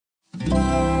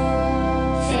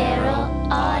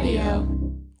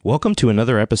Welcome to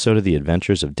another episode of The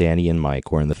Adventures of Danny and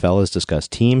Mike, wherein the fellas discuss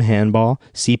team handball,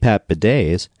 CPAP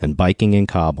bidets, and biking in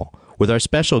Kabul, with our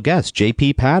special guest,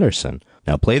 JP Patterson.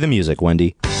 Now play the music,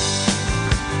 Wendy.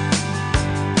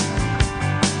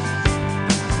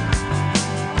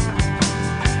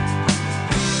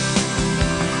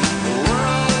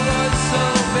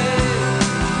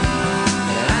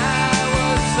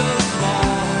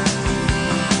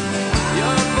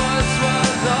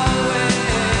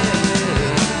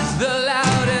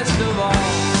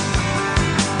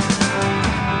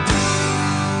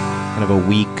 A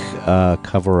weak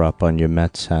cover-up on your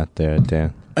Mets hat there,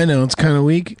 Dan. I know, it's kind of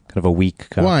weak. Kind of a weak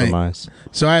compromise. Why?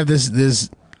 So I have this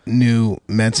new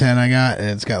Mets hat I got, and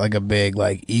it's got like a big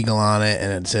eagle on it,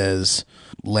 and it says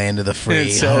 "Land of the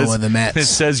Free, home of the Mets." It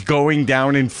says "Going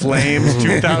Down in Flames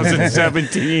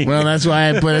 2017." Well, that's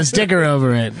why I put a sticker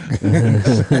over it.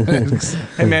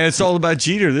 Hey, man, it's all about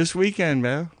Jeter this weekend,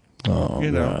 man. Oh,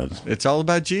 God. It's all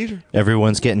about Jeter.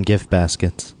 Everyone's getting gift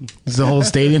baskets. Is the whole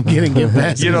stadium getting gift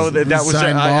baskets? You know, that was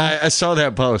I saw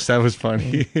that post. That was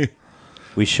funny.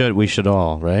 We should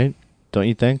all, right? Don't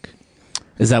you think?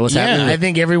 Is that what's happening? I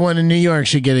think everyone in New York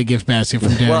should get a gift basket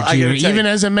from Derek Jeter. Even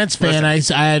as a Mets fan, I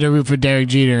had to root for Derek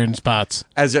Jeter in spots.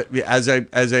 As a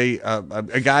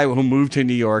guy who moved to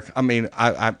New York, I mean,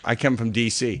 I come from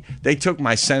D.C. They took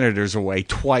my Senators away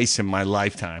twice in my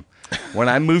lifetime. When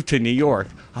I moved to New York,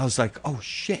 I was like, "Oh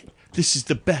shit, this is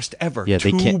the best ever." Yeah,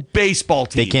 Two baseball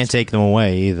teams. They can't take them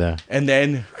away either. And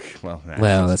then,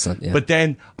 that's not. Yeah. But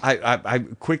then I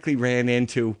quickly ran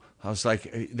into. I was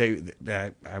like,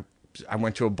 I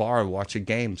went to a bar to watch a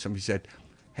game. Somebody said,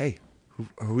 "Hey, who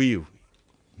are you,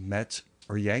 Mets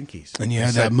or Yankees?" And you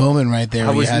had that moment right there.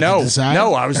 I was to decide?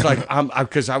 No. I was like,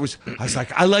 because I was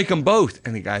like, I like them both,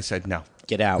 and the guy said, "No.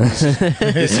 Get out."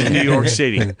 This is New York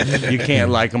City. You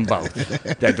can't like them both.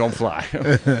 That don't fly.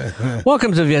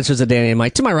 Welcome to the Adventures of Danny and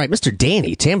Mike. To my right, Mr.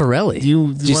 Danny Tamborelli. Did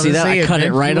you see that? I cut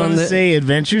it right on the. Say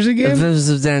Adventures again. Adventures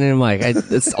of Danny and Mike.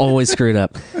 It's always screwed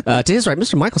up. To his right,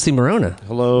 Mr. Michael C. Morona.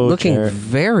 Hello, looking Jeremy.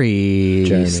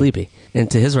 very sleepy. And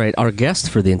to his right, our guest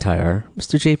for the entire hour,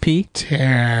 Mr.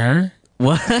 JP.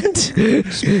 What?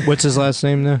 What's his last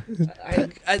name now?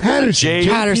 Patterson.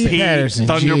 Patterson.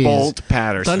 Thunderbolt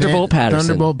Patterson. Thunderbolt Patterson.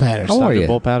 Thunderbolt Patterson. How are you?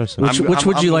 Thunderbolt Patterson. Which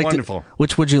would you like? Wonderful.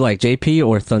 Which would you like, JP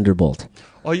or Thunderbolt?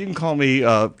 Oh, you can call me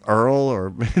Earl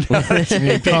or.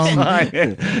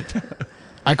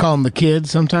 I call him the kid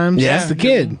sometimes. Yeah. That's the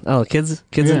kid. Oh, kids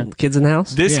in the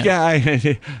house. This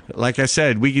guy, like I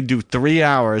said, we could do 3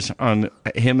 hours on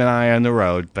him and I on the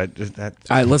road, but that.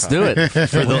 All right, let's do it.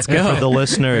 Let's go. For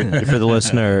the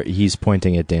listener, he's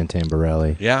pointing at Dan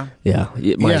Tamborelli. Yeah.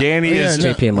 Danny is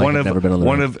JP and Mike have never been on the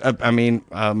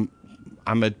road.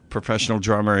 I'm a professional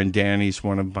drummer, and Danny's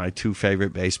one of my two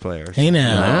favorite bass players. Hey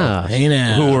now.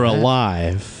 Who were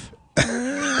alive.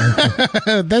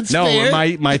 That's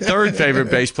fair. My third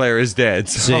favorite bass player is dead.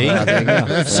 So.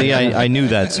 See, I knew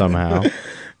that somehow.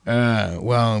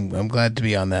 Well, I'm glad to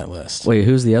be on that list. Wait,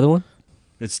 who's the other one?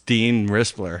 It's Dean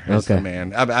Rispler. That's the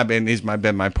man. I mean, he's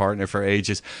been my partner for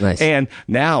ages. Nice. And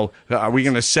now, are we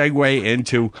going to segue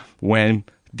into when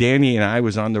Danny and I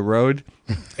was on the road?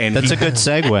 And That's a good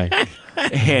segue.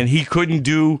 And he couldn't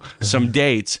do some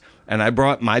dates, and I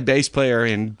brought my bass player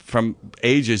in from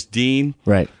ages, Dean.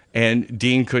 Right. And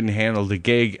Dean couldn't handle the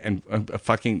gig and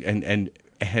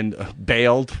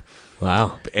bailed.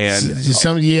 Wow. And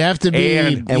you have to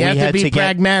be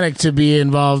pragmatic to be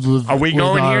involved with. Are we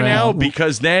going here now?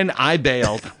 Because then I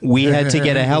bailed. We had to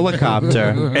get a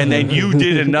helicopter, and then you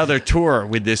did another tour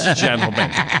with this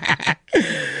gentleman.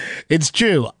 It's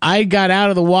true. I got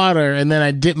out of the water and then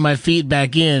I dipped my feet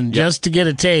back in just to get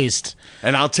a taste.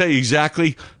 And I'll tell you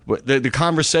exactly the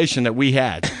conversation that we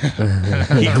had.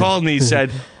 He called me and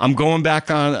said, "I'm going back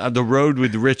on the road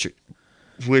with Richard,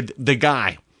 with the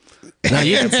guy." Now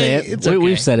you can say it.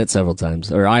 We've said it several times,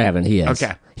 or I haven't. He has.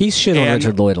 Okay. He's shit on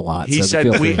Richard Lloyd a lot. He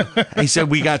said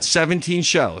we got 17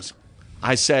 shows.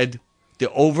 I said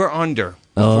the over under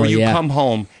before you come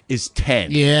home is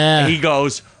 10. Yeah. And he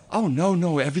goes, "Oh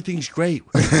no, everything's great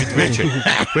with Richard."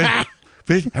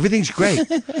 Everything's great.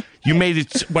 You made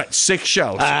it, 6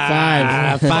 shows?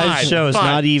 Five shows,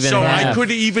 not even so half. I could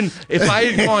have even, if I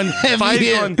had gone,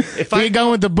 if I had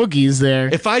gone with the bookies there.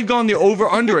 If I'd gone the over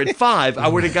under at 5, I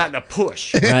would have gotten a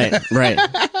push. Right.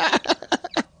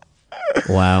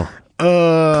 Wow.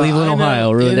 Cleveland,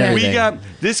 Ohio, ruined everything. We got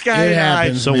this guy and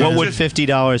I. So what would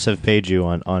 $50 have paid you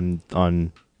on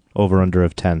over under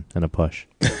of 10 and a push?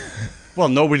 Well,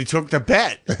 nobody took the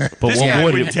bet. But This what guy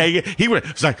would wouldn't take it. He would.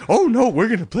 It's like, oh no, we're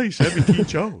going to play 17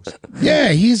 shows. Yeah,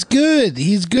 he's good.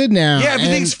 He's good now. Yeah,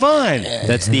 everything's fun.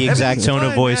 That's the exact tone of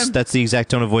fine, voice. man. That's the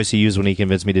exact tone of voice he used when he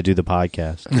convinced me to do the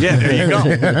podcast. Yeah, there you go.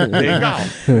 There you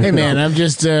go. Hey man, I'm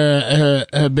just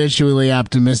habitually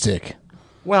optimistic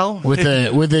Well, with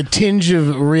a tinge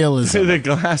of realism. the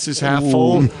glass is half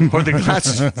full or the glass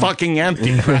is fucking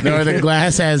empty. Right? Or the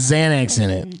glass has Xanax in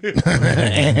it,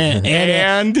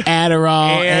 and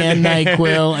Adderall, and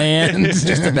NyQuil, and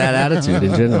Just a bad attitude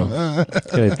in general.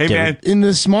 Hey man, in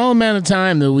the small amount of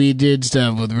time that we did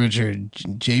stuff with Richard,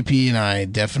 JP and I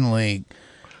definitely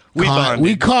we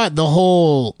bonded. caught the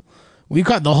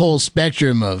whole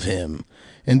spectrum of him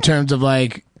in terms of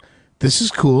like, this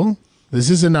is cool. This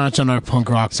is a notch on our punk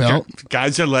rock belt.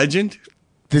 Guy's a legend.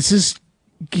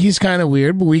 He's kind of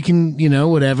weird, but we can,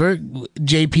 whatever.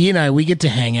 JP and I, we get to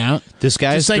hang out. This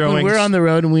guy's just like throwing. when we're on the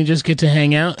road and we just get to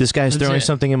hang out. This guy's That's throwing it.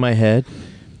 something in my head.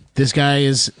 This guy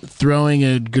is throwing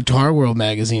a Guitar World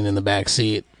magazine in the back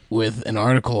seat with an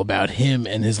article about him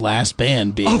and his last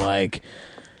band being like,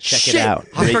 Check it out.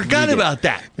 I forgot about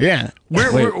that. yeah.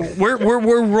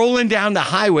 We're rolling down the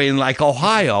highway in like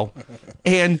Ohio,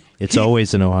 and It's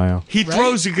always in Ohio. he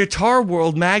throws a Guitar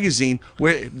World magazine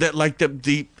where that like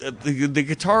the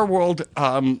Guitar World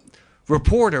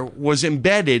reporter was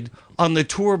embedded on the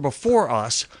tour before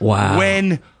us. Wow.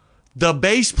 When the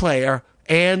bass player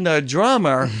and the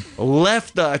drummer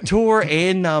left the tour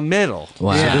in the middle.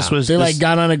 Wow. Yeah. So this was they this- like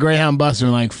got on a Greyhound bus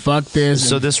and were like, fuck this.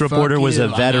 So and this fuck reporter was you. a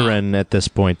I'm out. veteran at this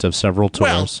point of several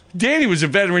Well, tours. Danny was a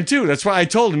veteran too. That's why I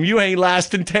told him you ain't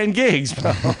lasting 10 gigs.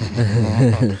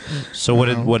 So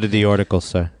what did the article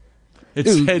say? It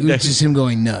It said was that just him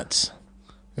going nuts.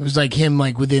 It was like him,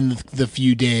 like within the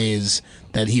few days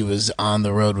that he was on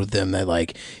the road with them, that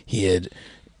like he had.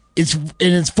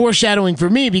 It's foreshadowing for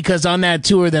me because on that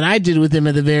tour that I did with him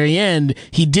at the very end,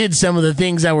 he did some of the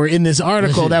things that were in this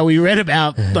article that we read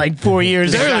about like 4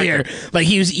 years earlier. Like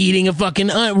he was eating a fucking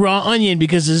raw onion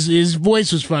because his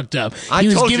voice was fucked up. I He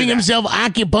was told you giving that. himself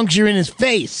acupuncture in his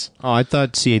face. Oh, I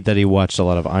thought that he watched a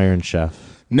lot of Iron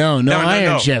Chef. No, Iron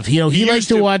no. Chef. He He likes used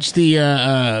to to- watch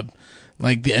the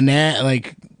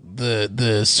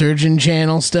the surgeon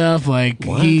channel stuff. Like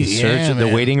The surgeon, the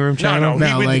waiting room channel.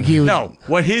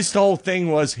 What his whole thing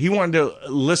was, he wanted to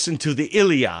listen to the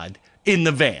Iliad in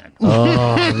the van.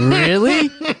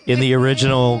 Really? In the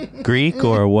original Greek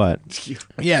or what?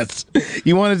 Yes,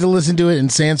 you wanted to listen to it in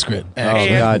Sanskrit. Oh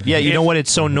actually. God! Yeah, you know what?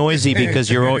 It's so noisy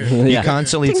because you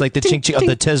constantly. It's like the chink chink of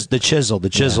the chisel. The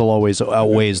chisel always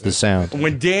outweighs the sound.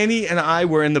 When Danny and I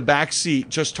were in the back seat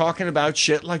just talking about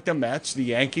shit like the Mets, the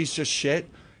Yankees, just shit,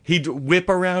 he'd whip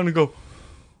around and go,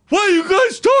 "Why are you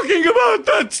guys talking about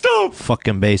that stuff?"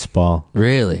 Fucking baseball.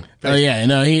 Really? Oh yeah,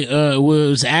 no, he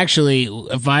was actually,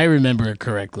 if I remember it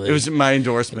correctly, It was my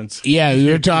endorsements. Yeah, we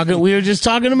were just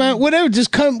talking about whatever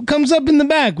just comes up in the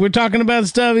back. We're talking about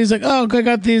stuff. He's like, "Oh, I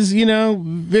got these,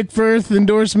 Vic Firth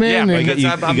endorsement." Yeah, and because You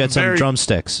I'm got some very-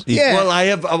 drumsticks. Yeah. Well, I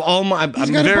have all my. I'm got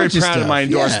a very bunch of proud of my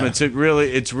stuff, yeah. endorsements.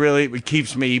 It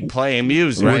keeps me playing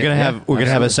music. We're gonna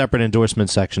have a separate endorsement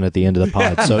section at the end of the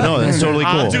pod. So no, that's totally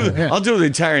cool. I'll do the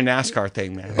entire NASCAR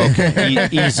thing, man.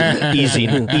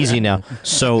 Easy now.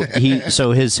 So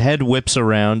his head whips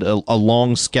around, a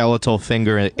long skeletal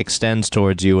finger extends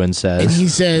towards you and And says, he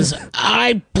says,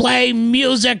 "I play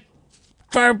music.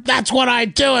 That's what I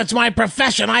do. It's my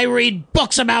profession. I read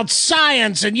books about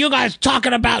science, and you guys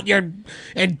talking about your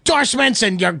endorsements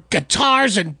and your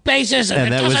guitars and basses, and it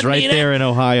that was doesn't right mean there in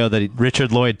Ohio that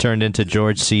Richard Lloyd turned into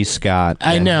George C. Scott.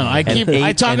 I know. I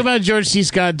talk and- about George C.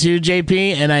 Scott too,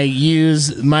 JP, and I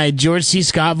use my George C.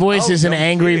 Scott voice as an no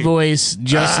angry kidding. voice,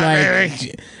 just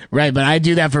like right. But I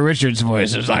do that for Richard's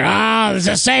voice. It's like, it's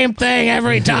the same thing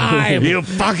every time. You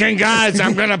fucking guys,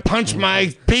 I'm gonna punch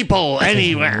my people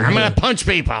anywhere. I'm gonna punch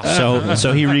people.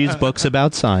 So he reads books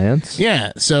about science.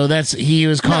 Yeah, so he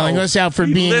was calling us out for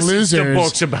He being listens losers. to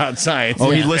books about science.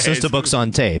 Oh, he listens to books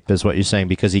on tape, is what you're saying,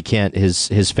 because he can't.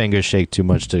 His fingers shake too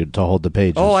much to hold the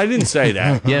pages. Oh, I didn't say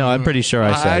that. yeah, no, I'm pretty sure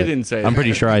I said it. I didn't say I'm that.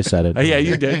 pretty sure I said it. Yeah,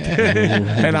 you did,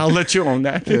 and I'll let you own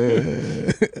that.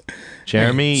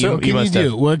 Jeremy, So you what can you must do?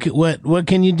 have, What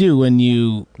can you do when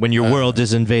you? when your world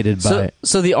is invaded by.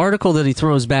 So the article that he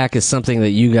throws back is something that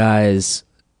you guys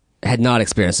had not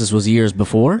experienced. This was years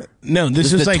before? No, this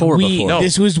This was is the like tour before. No.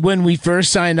 This was when we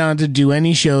first signed on to do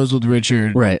any shows with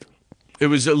Richard. Right. It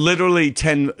was literally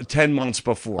 10 months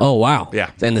before. Oh, wow. Yeah.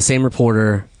 And the same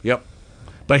reporter. Yep.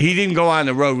 But he didn't go on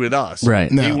the road with us.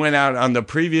 Right. No. He went out on the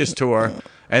previous tour,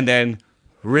 and then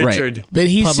Richard. But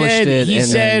he Published said, it and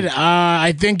said, then-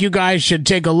 I think you guys should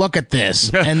take a look at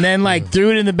this, and then like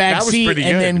threw it in the back That was seat, pretty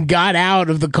and good. then got out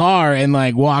of the car and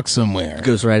like walked somewhere.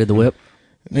 Goes right at the whip.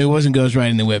 It wasn't goes right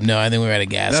in the whip. No, I think we were at a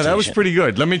gas No, station. that was pretty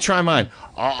good. Let me try mine.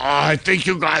 I think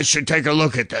you guys should take a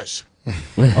look at this.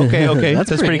 Okay. That's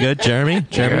pretty good. Jeremy,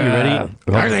 you ready?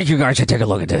 I think you guys should take a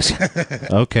look at this.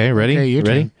 Okay, ready? Okay, your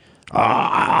ready? turn.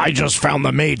 I just found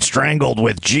the maid strangled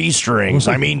with G-strings.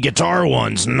 I mean, guitar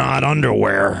ones, not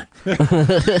underwear. I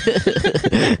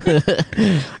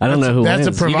don't know who That's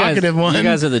a wins. provocative one. You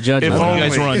guys are the judge. If on that. only- You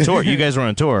guys were on tour. You guys were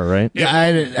on tour, right? Yeah,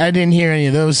 I didn't hear any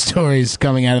of those stories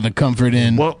coming out of the Comfort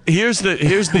Inn. Well, here's the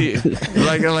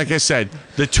like I said,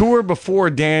 the tour before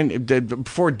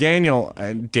Daniel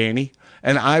and Danny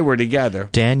and I were together.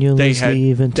 Daniel they is had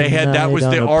leaving they had that tonight was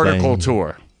on the a article plane.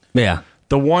 tour. Yeah.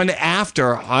 The one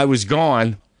after I was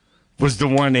gone was the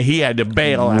one that he had to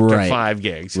bail after Right. 5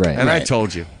 gigs. Right. And I Right.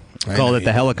 told you. Called it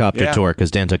the helicopter Yeah. tour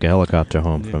because Dan took a helicopter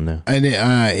home from there. I did.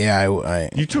 I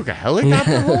You took a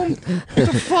helicopter home?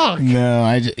 What the fuck?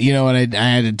 no. You know what? I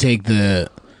had to take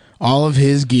all of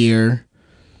his gear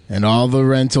and all the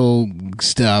rental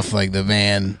stuff, like the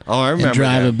van. Oh, I remember and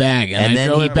drive that. it back, and I then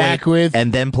drove he it back played- with.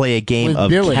 and then play a game with of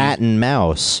Billy. cat and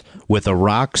mouse with a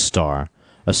rock star,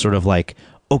 a sort of like,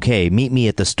 okay, meet me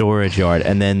at the storage yard,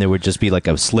 and then there would just be like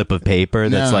a slip of paper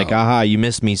that's No. like, aha, you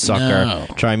missed me, sucker. No.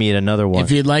 Try me at another one.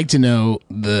 If you'd like to know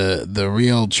the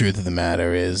real truth of the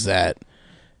matter is that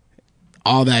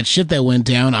all that shit that went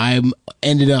down, I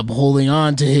ended up holding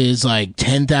on to his like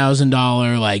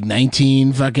 $10,000 like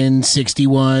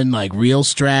 1961 like real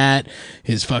Strat,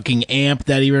 his fucking amp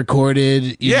that he recorded,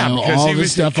 you Yeah, know, because all he the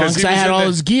was- stuff on. because he Because I was had in all the-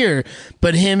 his gear,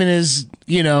 but him and his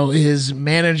his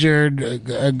manager,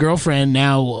 girlfriend,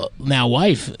 now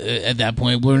wife at that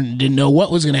point, didn't know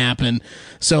what was going to happen.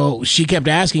 So she kept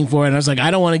asking for it, and I was like, I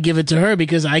don't want to give it to her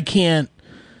because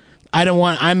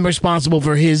I'm responsible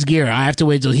for his gear. I have to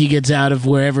wait till he gets out of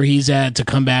wherever he's at to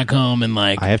come back home and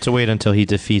like. I have to wait until he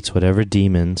defeats whatever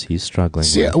demons he's struggling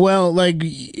with. Well, like,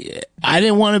 I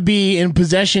didn't want to be in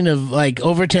possession of like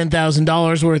over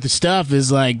 $10,000 worth of stuff.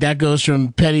 Is like that goes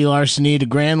from petty larceny to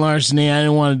grand larceny. I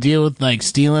didn't want to deal with like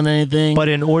stealing anything. But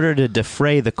in order to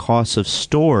defray the costs of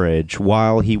storage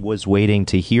while he was waiting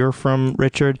to hear from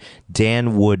Richard,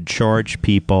 Dan would charge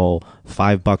people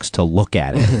 $5 to look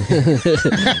at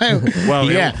it.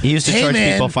 Well, yeah, He used to charge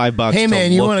people $5 Hey to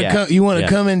man, you look want at. come? You want to Yeah.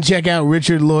 come and check out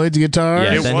Richard Lloyd's guitar?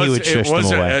 Yeah. then he would shush them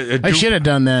away. I should have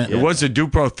done that. It was a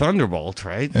Dupro Thunderbolt,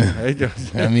 right?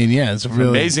 I mean, yeah, it's really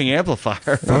Amazing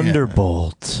amplifier.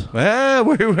 Thunderbolt. Well,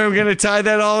 we're going to tie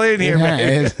that all in here,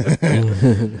 man.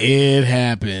 It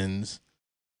happens.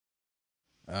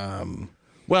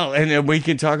 Well, and we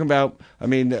can talk about. I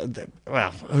mean,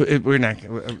 we're not.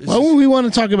 Well, we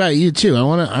want to talk about you too. I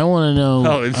want to know.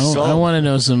 Oh, it's so- I want to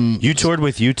know some. You toured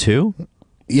with you too?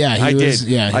 Yeah, he I was. did.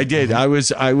 Yeah, I did. I was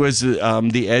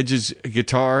the Edge's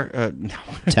guitar.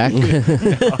 Tech?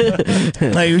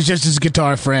 Like, he was just his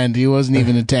guitar friend. He wasn't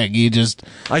even a tech. He just.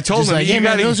 I told Just him, like, you hey,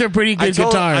 man, gotta- those are pretty good I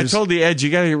guitars. told the Edge, you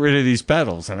got to get rid of these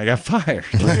pedals, and I got fired.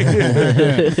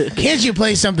 Can't you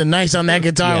play something nice on that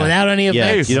guitar Yeah. without any Yeah.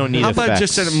 effects? You don't need How about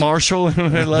effects. just a Marshall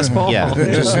and a Les Paul? Yeah,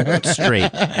 just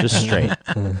straight. Just straight.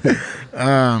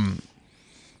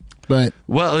 But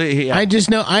Well, I just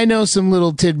know I know some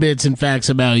little tidbits and facts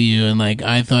about you, and like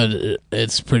I thought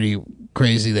it's pretty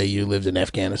crazy that you lived in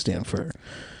Afghanistan for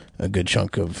a good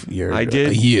chunk of your I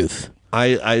did. youth.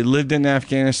 I lived in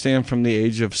Afghanistan from the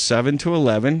age of 7 to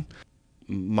 11.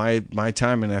 My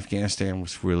time in Afghanistan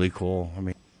was really cool. I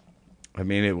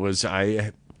mean, it was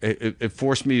it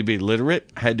forced me to be literate.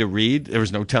 I had to read. There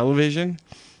was no television.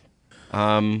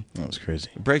 That was crazy.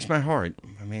 It breaks my heart.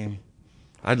 I mean,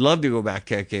 I'd love to go back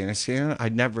to Afghanistan. I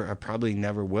probably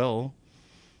never will.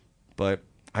 But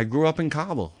I grew up in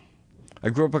Kabul. I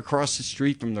grew up across the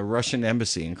street from the Russian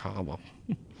embassy in Kabul.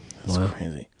 That's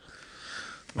crazy.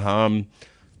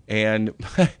 And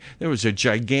there was a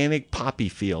gigantic poppy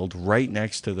field right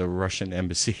next to the Russian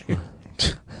embassy.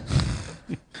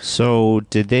 So,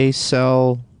 did they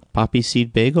sell poppy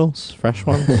seed bagels? Fresh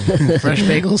ones? Fresh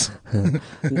bagels.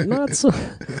 Not so.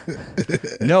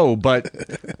 No, but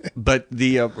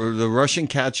the Russian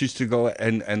cats used to go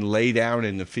and lay down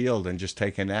in the field and just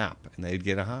take a nap, and they'd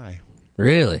get a high.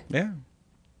 Really? Yeah.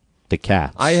 The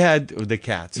cats. I had the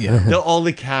cats. Yeah. All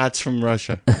the cats from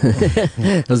Russia.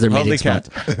 Those are All meeting the spots.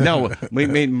 cats. No,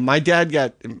 my dad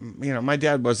got, my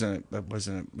dad wasn't,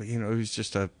 he was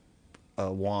just a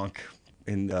wonk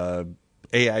in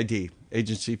AID,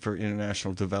 Agency for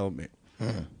International Development.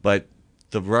 But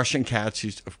the Russian cats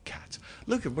used to, cats.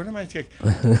 Look at what am I taking?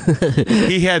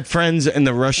 He had friends in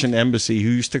the Russian embassy who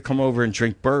used to come over and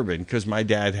drink bourbon because my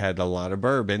dad had a lot of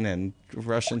bourbon and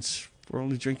Russians were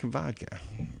only drinking vodka.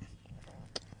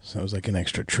 So it was like an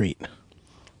extra treat.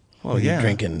 Well, When you're yeah.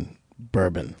 drinking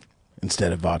bourbon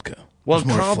instead of vodka. Well,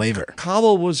 There's more flavor.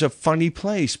 Kabul was a funny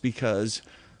place because,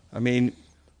 I mean,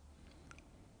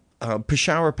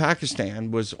 Peshawar,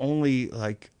 Pakistan was only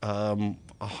like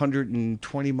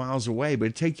 120 miles away, but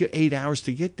it'd take you 8 hours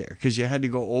to get there because you had to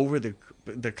go over the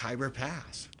Khyber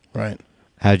Pass. Right.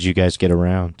 How did you guys get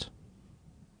around?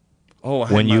 Oh, I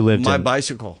had When you lived my in-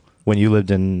 bicycle. When you lived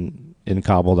in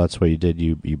Kabul, that's what you did.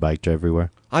 You biked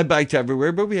everywhere. I biked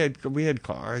everywhere, but we had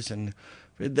cars, and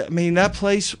I mean that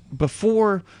place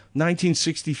before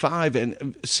 1965,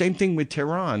 and same thing with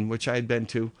Tehran, which I had been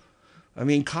to. I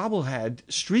mean, Kabul had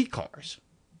streetcars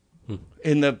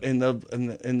in the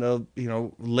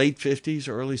late 50s,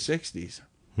 early 60s.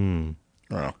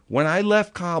 Wow. When I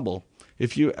left Kabul,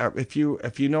 if you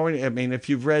know, I mean, if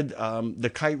you've read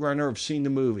The Kite Runner, have seen the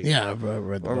movie. Yeah, I've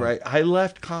read the All book. right, I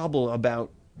left Kabul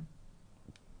about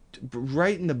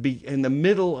right in the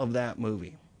middle of that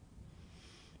movie.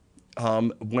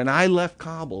 When I left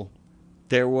Kabul,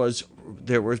 there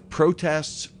were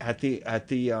protests at the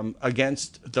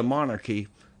against the monarchy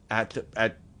at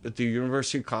the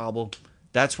University of Kabul.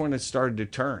 That's when it started to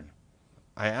turn.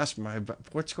 I asked him,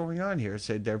 "What's going on here?" I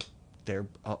said, "They're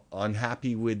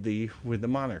unhappy with the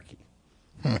monarchy."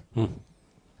 I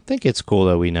think it's cool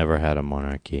that we never had a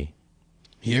monarchy.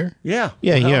 Here? Yeah,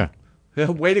 Yeah, well, here.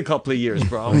 Wait a couple of years,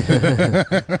 bro. We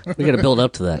got to build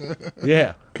up to that.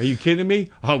 Yeah, are you kidding me?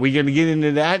 Are we going to get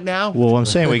into that now? Well, I'm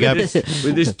saying we got. with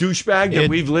this douchebag that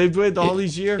we've lived with all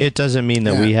these years? It doesn't mean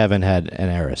that we haven't had an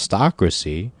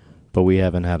aristocracy, but we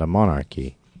haven't had a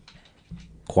monarchy.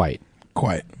 Quite.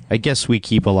 I guess we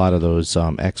keep a lot of those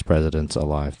ex-presidents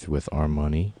alive with our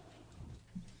money.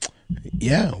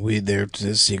 Yeah, they're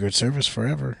the Secret Service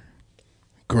forever.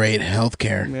 Great health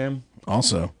care. Man.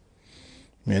 Also.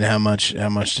 I mean, how much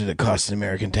did it cost the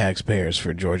American taxpayers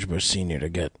for George Bush Sr. to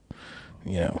get,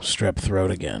 strep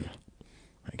throat again?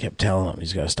 I kept telling him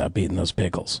he's got to stop eating those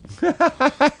pickles.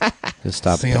 Just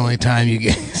stop. It's the only time you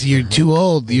get. You're too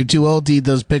old. You're too old to eat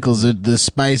those pickles. The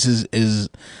spice is.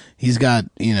 He's got.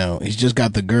 He's just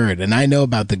got the GERD, and I know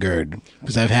about the GERD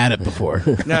because I've had it before.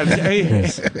 Now,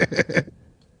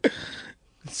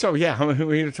 so yeah, we're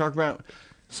going to talk about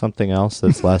Something else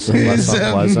that's less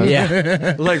unpleasant.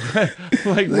 Yeah. like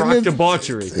rock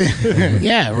debauchery.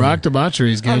 Yeah, rock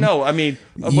debauchery is good. Oh no, I mean,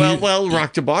 well,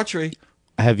 rock debauchery.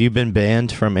 Have you been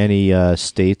banned from any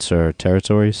states or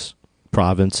territories,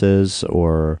 provinces,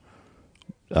 or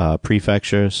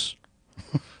prefectures?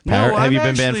 No, have you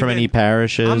been banned from any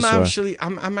parishes?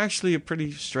 I'm actually a pretty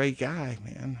straight guy,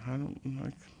 man. I don't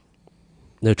like.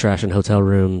 No trash in hotel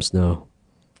rooms. No.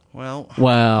 Well,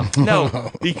 Wow.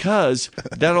 no, because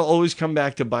that'll always come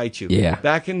back to bite you. Yeah.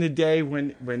 Back in the day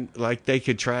when like they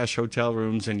could trash hotel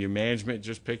rooms and your management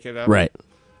just pick it up. Right.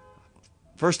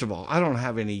 First of all, I don't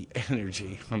have any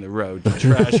energy on the road to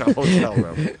trash a hotel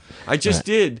room. I just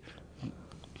did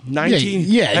 19.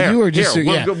 Yeah, you were just.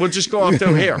 We'll just go off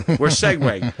to here. We're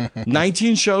segueing.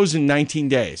 19 shows in 19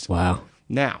 days. Wow.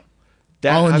 Now,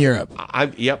 All in Europe.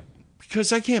 Yep.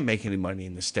 Because I can't make any money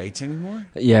in the States anymore.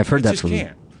 Yeah, I've heard I that just from.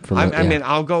 can't. From I mean,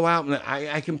 I'll go out and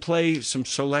I can play some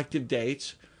selective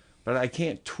dates, but I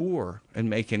can't tour and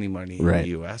make any money in Right. the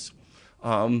U.S.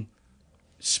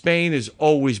 Spain has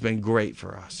always been great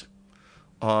for us.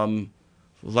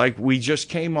 Like we just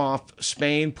came off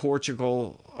Spain,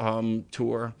 Portugal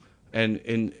tour, and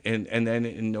then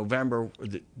in November,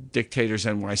 the Dictators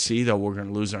NYC, though we're going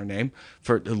to lose our name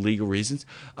for legal reasons.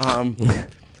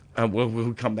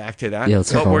 We'll come back to that. Yeah,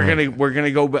 let's but talk we're about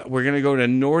gonna go to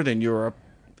Northern Europe.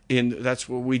 That's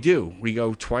what we do. We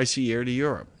go twice a year to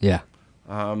Europe. Yeah.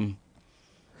 I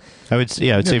would say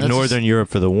that's Northern Europe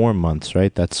for the warm months,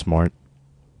 right? That's smart.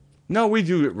 No, we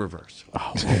do it reverse.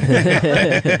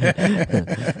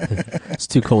 It's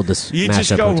too cold to You match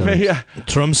just up go. hotels. Yeah.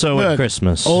 Tromso at Look,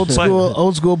 Christmas. Old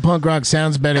school punk rock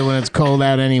sounds better when it's cold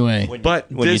out anyway.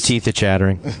 But when your teeth are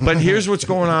chattering. But here's what's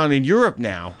going on in Europe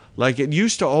now. Like it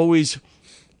used to always.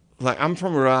 Like I'm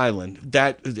from Rhode Island.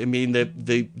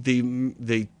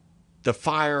 The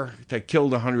fire that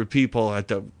killed 100 people at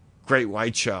the Great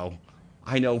White Show.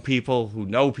 I know people who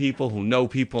know people who know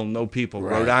people who know people.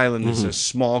 Rhode Island is a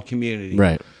small community.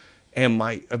 Right. And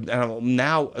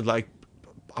now, like,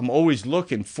 I'm always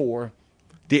looking for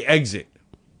the exit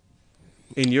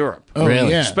in Europe. Oh,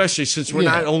 Really? yeah. Especially since we're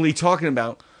not only talking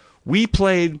about, we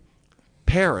played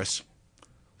Paris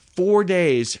 4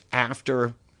 days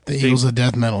after The Eagles of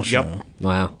Death Metal show. Yep.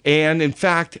 Wow. And in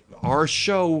fact, our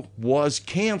show was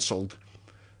canceled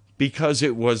because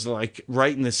it was like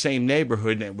right in the same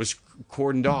neighborhood and it was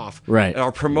cordoned off. Right. And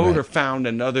our promoter found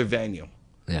another venue.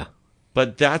 Yeah.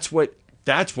 But that's what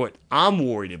I'm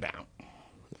worried about.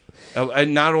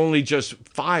 And not only just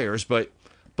fires, but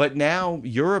now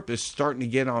Europe is starting to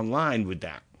get online with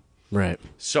that. Right.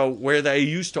 So where they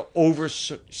used to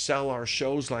oversell our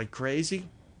shows like crazy,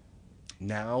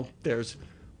 now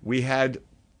we had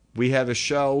a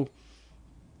show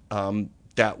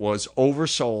that was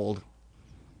oversold.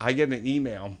 I get an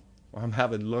email. I'm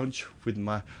having lunch with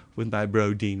my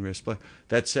bro Dean Rispler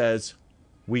that says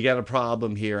we got a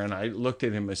problem here, and I looked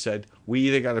at him and said we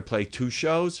either got to play 2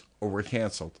 shows or we're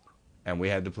canceled, and we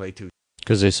had to play 2.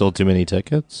 Because they sold too many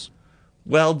tickets?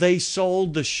 Well, they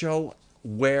sold the show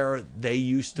where they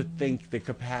used to think the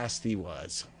capacity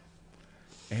was.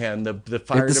 And the fire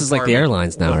department... This is like the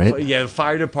airlines now, right? Yeah, the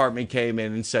fire department came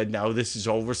in and said, no, this is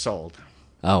oversold.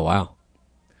 Oh, wow.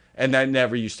 And that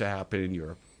never used to happen in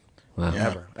Europe.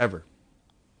 Wow. Ever.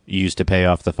 You used to pay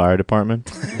off the fire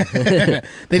department?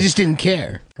 They just didn't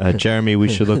care. Jeremy, we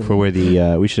should look for where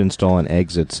we should install an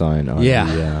exit sign on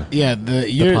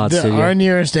Our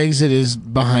nearest exit is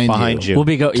behind you. We'll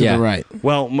be to the right.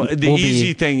 Well, the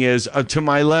easy thing is, to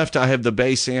my left, I have the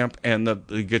bass amp and the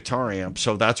guitar amp,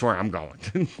 so that's where I'm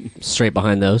going. Straight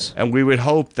behind those. And we would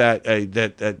hope that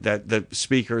that the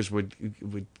speakers would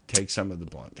take some of the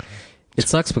blunt. It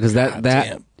sucks because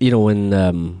that when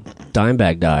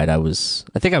Dimebag died,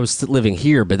 I think I was living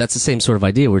here, but that's the same sort of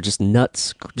idea. We're just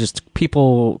nuts, just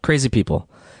people, crazy people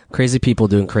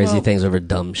doing crazy things over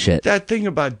dumb shit. That thing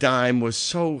about Dime was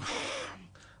so.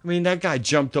 I mean, that guy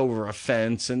jumped over a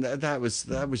fence, and that was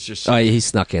just. Oh, he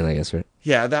snuck in, I guess, right?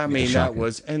 Yeah, that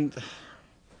was, and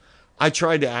I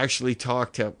tried to actually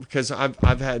talk to, because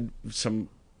I've had some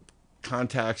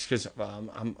contacts, because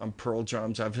I'm Pearl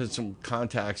Drums. I've had some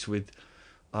contacts with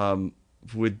Vinny.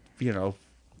 With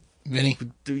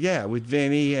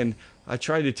Vinny, and I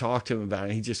tried to talk to him about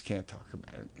it. He just can't talk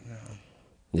about it.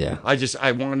 Yeah. I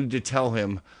wanted to tell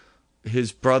him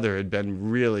his brother had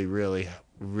been really, really,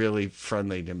 really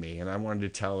friendly to me, and I wanted to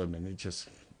tell him, and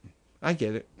I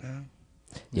get it.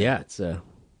 Yeah, it's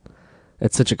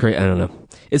such a crazy. I don't know.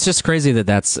 It's just crazy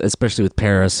that's especially with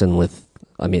Paris and with.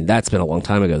 I mean, that's been a long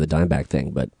time ago, the Dimebag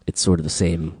thing, but it's sort of the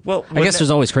same. Well, I guess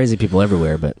there's always crazy people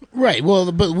everywhere, but right.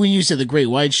 Well, but when you said the Great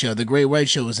White Show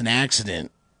was an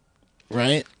accident,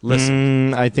 right?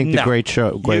 Listen, I think the White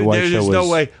Show there's was no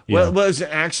way. Yeah. Well, it was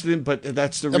an accident, but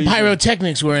that's the reason. The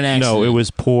pyrotechnics were an accident. No, it was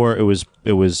poor. It was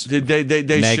negligence.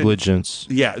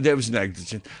 There was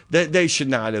negligence. They should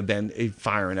not have been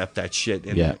firing up that shit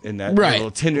in that little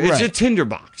tinder. It's a tinder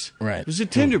box. Right. It was a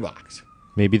tinder box.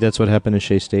 Maybe that's what happened at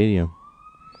Shea Stadium.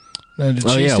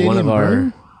 One of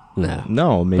our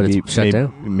no, maybe shut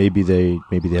down. Maybe they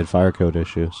had fire code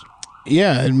issues.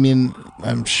 Yeah, I mean,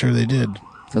 I'm sure they did.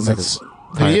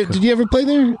 Did you ever play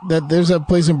there? There's a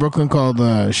place in Brooklyn called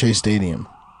Shea Stadium.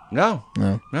 No,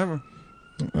 never.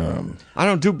 I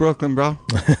don't do Brooklyn, bro.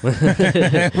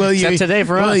 Except today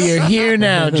for us. Well, you're here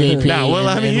now, JP.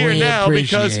 I'm here now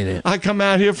because I come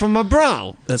out here from my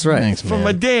bro. That's right. Thanks, from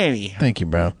my Danny. Thank you,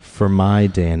 bro. For my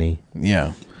Danny.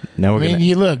 Yeah. Now we're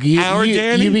you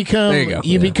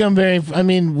become very. I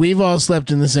mean, we've all slept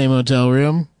in the same hotel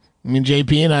room. I mean,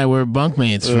 JP and I were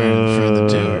bunkmates for the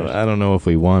tour. I don't know if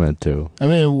we wanted to. I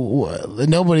mean,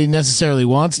 nobody necessarily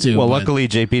wants to. Well, luckily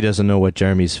JP doesn't know what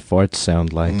Jeremy's farts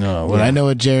sound like. No, well, I know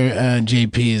what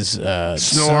JP's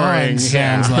snoring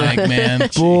sounds like, man.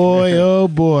 Boy, oh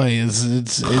boy,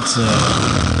 it's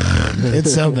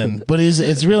something. But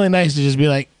it's really nice to just be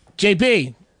like,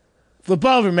 JP, flip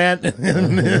over, man.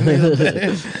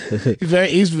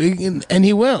 And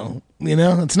he will. You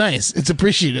know, it's nice. It's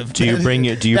appreciative. Do you bring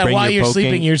your while you're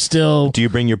sleeping, you're still. Do you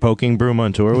bring your poking broom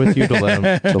on tour with you to let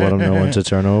him know when to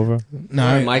turn over?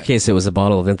 No, in my case, it was a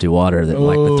bottle of empty water that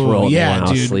Mike would throw at me while I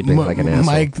was sleeping like an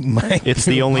asshole. Mike, it's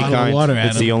the only kind.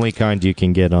 It's the only kind you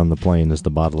can get on the plane is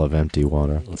the bottle of empty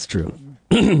water. That's true.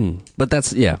 But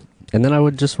that's and then I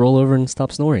would just roll over and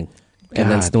stop snoring. And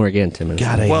then snore again 10 minutes.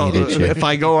 God, I hate it, if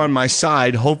I go on my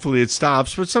side, hopefully it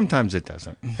stops, but sometimes it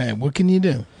doesn't. Hey, what can you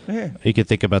do? Yeah. You could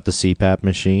think about the CPAP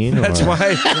machine. That's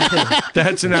why.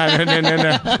 That's not.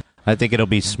 No. I think it'll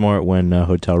be smart when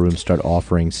hotel rooms start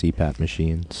offering CPAP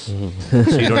machines, so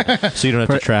you don't have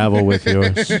to travel with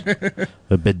yours.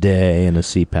 A bidet and a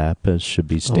CPAP should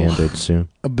be standard soon.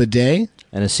 A bidet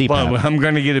and a CPAP. Well, I'm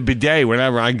going to get a bidet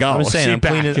whenever I go. I'm saying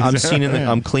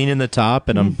I'm cleaning the top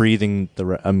and I'm breathing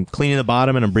I'm cleaning the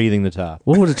bottom and I'm breathing the top.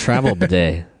 What would a travel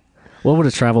bidet? What would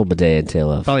a travel bidet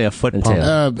entail of? Probably a foot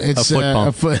pump. It's A foot pump.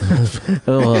 a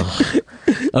foot.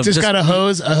 Of just got a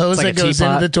hose like that a goes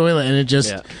teapot? into the toilet, and it just.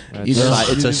 Yeah. You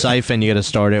just It's a siphon. You got to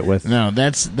start it with. no,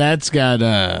 that's got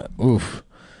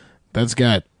that's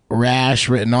got rash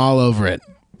written all over it,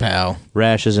 pal.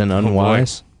 Rashes and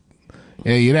unwise.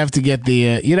 Yeah, you'd have to get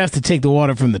the you'd have to take the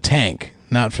water from the tank,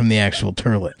 not from the actual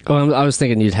toilet. Oh, I was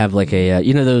thinking you'd have like a,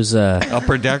 those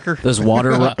Upper decker. those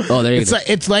water. Oh, there you go.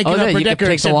 It's like Oh, an yeah, upper you could decker, take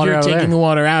the except water you're out of taking there. the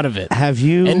water out of it. Have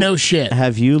you? And no shit.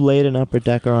 Have you laid an upper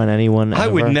decker on anyone? I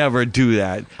would ever? never do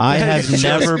that. I That have is just-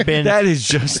 never been- That is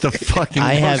just the fucking.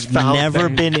 I most have foul never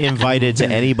thing. been invited to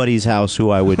anybody's house who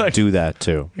I would do that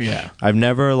to. Yeah. I've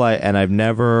never I've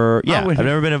never would- I've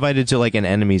never been invited to like an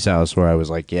enemy's house where I was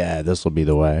like, yeah, this will be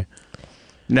the way.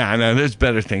 No, there's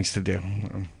better things to do.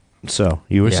 So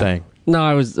you were Yeah. saying No,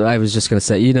 I was just gonna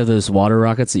say, those water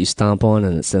rockets that you stomp on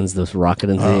and it sends this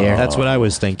rocket into the air. that's what I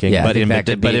was thinking. Yeah, I but think in that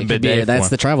could be- it could be- bidet that's form.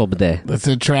 the travel bidet. That's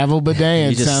a travel bidet. You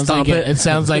It just sounds stomp like it. it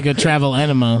sounds like a travel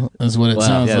enema. Is what it Well,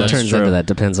 sounds yeah, it like. that's turns true. into that.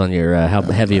 Depends on your how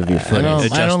heavy of your foot I is.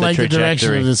 Adjust don't the like the direction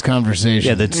trajectory. of this conversation.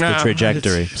 Yeah, that's No, the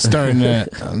trajectory. starting to.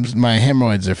 My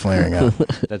hemorrhoids are flaring up.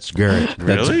 That's GERD.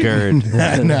 That's Really? GERD.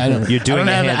 No, I don't. You're doing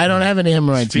I don't, have, a I don't have any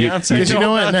hemorrhoids. Fiance Because you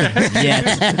know what?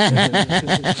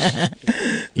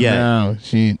 Yeah. No,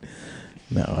 she.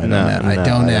 No, I don't. I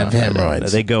don't have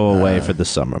hemorrhoids. They go away for the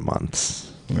summer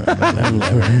months. No.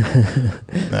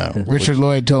 Richard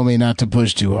Lloyd told me not to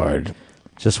push too hard.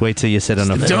 Just wait till you sit on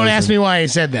a. Don't ask me why he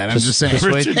said that. I'm just saying.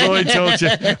 Richard Lloyd told you.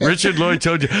 Richard Lloyd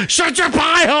told you. Shut your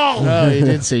pie hole. Oh, he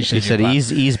did say shit. He said,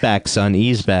 "Ease back, son.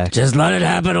 Ease back." Just let it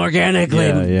happen organically,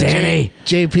 Yeah. Danny.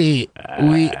 JP,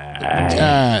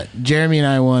 Jeremy and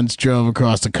I once drove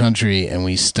across the country and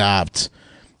we stopped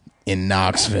in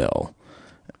Knoxville,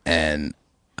 and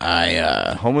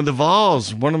Home of the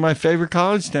Vols, one of my favorite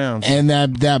college towns. and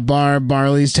that bar,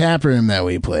 Barley's Tap Room that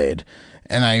we played,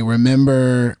 and I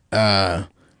remember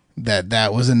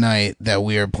that was a night that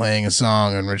we were playing a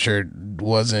song and Richard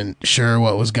wasn't sure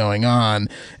what was going on,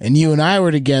 and you and I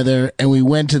were together and we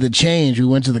went to the change. We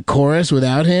went to the chorus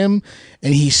without him,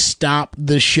 and he stopped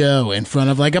the show in front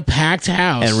of like a packed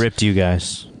house And ripped you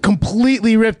guys.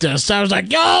 completely ripped us. I was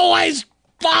like, you always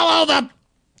follow the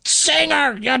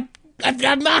singer.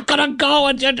 I'm not gonna go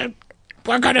and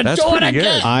we're gonna That's do it pretty good.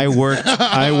 again. I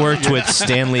worked with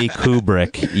Stanley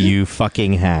Kubrick. You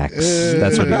fucking hacks.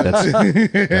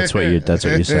 That's what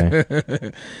you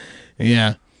say.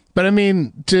 Yeah, but I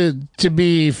mean, to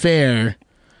be fair,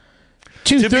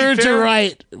 2/3 fair- are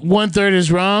right, 1/3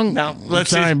 is wrong. Now,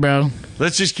 let's sorry, just- bro.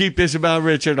 Let's just keep this about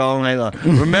Richard all night long.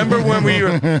 Remember when we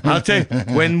were? I'll tell you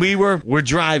when we're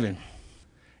driving,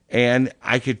 and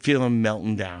I could feel him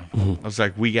melting down. I was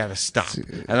like, "We got to stop."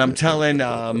 And I'm telling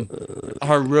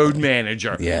our road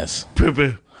manager, Yes.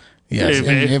 "Boo-boo." Yes,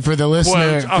 David, and for the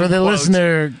listener, quotes,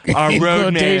 our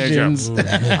road quotations.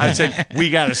 manager. I said, "We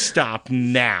got to stop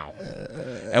now."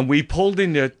 And we pulled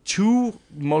into 2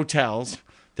 motels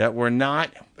that were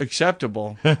not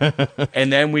acceptable,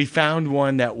 and then we found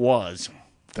one that was,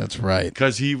 That's right.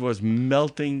 because he was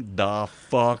melting the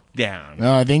fuck down.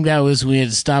 No, I think that was we had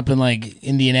to stop in like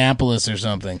Indianapolis or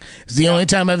something. It's the only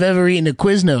time I've ever eaten at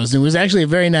Quiznos. It was actually a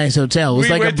very nice hotel. It was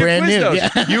We like a went to brand new.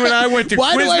 Quiznos. Yeah. You and I went to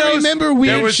Why do I Quiznos. remember There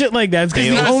weird was- shit like that? It's because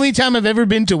the Because- only time I've ever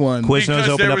been to one. Quiznos Because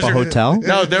opened there up was a hotel.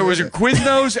 No, there was a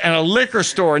Quiznos and a liquor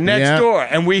store next Yeah. door,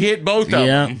 and we hit both of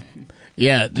Yeah, them.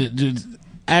 yeah.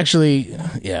 Actually,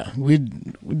 yeah, we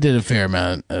did a fair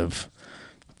amount of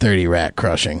 30 rat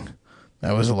crushing.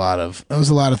 That was a lot of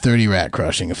 30 rat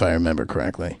crushing, if I remember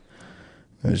correctly.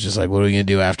 It was just like, what are we gonna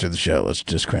do after the show? Let's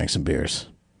just crank some beers.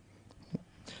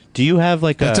 Do you have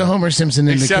like It's a Homer Simpson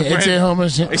Except indicator. It's when- a Homer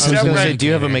Simpson. except I was gonna when- say, do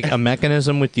you have a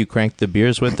mechanism with you crank the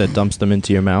beers with that dumps them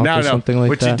into your mouth No, or something like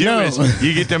what that? you do No. is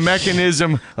you get the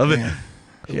mechanism of it.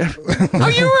 Yeah. Oh,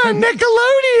 you were on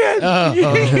Nickelodeon.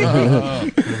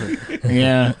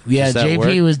 Yeah. Does that JP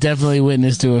work? was definitely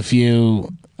witness to a few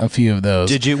of those.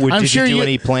 Did you I'm did sure you do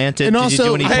any planted? and Did also- you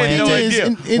do any I had no It planted? is-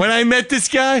 idea. it- When I met this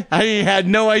guy, I had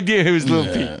no idea he was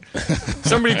Little Pete.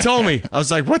 Somebody told me. I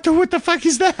was like, what the fuck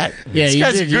is that? Yeah, this you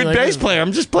guy's did. a You're good like- bass player.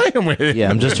 I'm just playing with it. Yeah,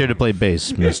 I'm just here to play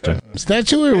bass, mister. That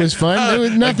tour was fun. There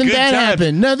was nothing good bad time.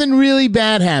 happened. Nothing really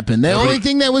bad happened. The only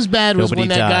thing that was bad was nobody when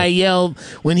that died. guy yelled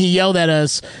when he yelled at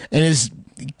us and his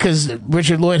because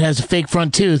Richard Lloyd has a fake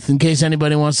front tooth. In case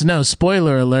anybody wants to know,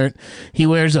 spoiler alert: he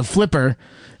wears a flipper.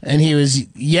 And he was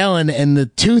yelling, and the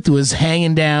tooth was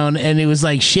hanging down, and it was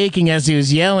like shaking as he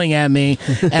was yelling at me.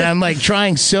 And I'm like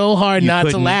trying so hard You not to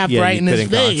couldn't- laugh yeah, right you in his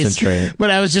couldn't face. concentrate. But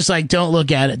I was just like, don't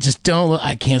look at it. Just don't look.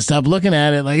 I can't stop looking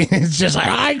at it. Like, it's just like,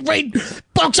 I read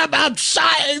books about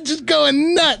science, just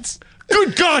going nuts.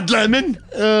 Good God, Lemon!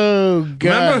 Oh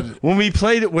God! Remember when we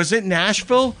played it? Was it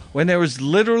Nashville when there was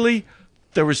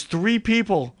 3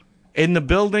 people in the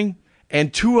building,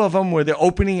 and 2 of them were the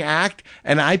opening act,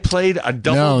 and I played a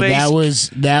double bass.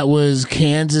 that was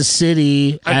Kansas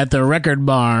City at the Record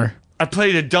Bar. I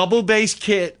played a double bass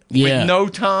kit with no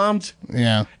toms.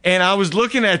 Yeah. And I was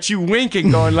looking at you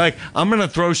winking, going like, I'm going to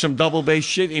throw some double bass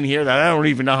shit in here that I don't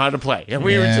even know how to play. And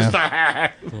we were just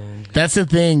like... That's the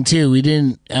thing, too. We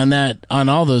didn't, on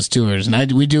all those tours,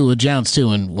 and we do it with Jounce, too,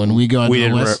 and when we go out to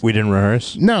the West... we didn't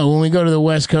rehearse? No, when we go to the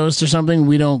West Coast or something,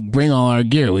 we don't bring all our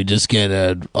gear. We just get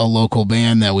a local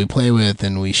band that we play with,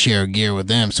 and we share gear with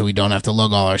them, so we don't have to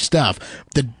lug all our stuff.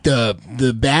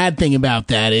 The bad thing about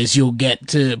that is you'll get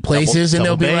to places, and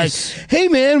they'll be like, hey,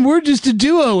 man, we're just a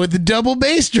duo with a double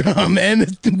bass drum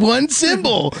and 1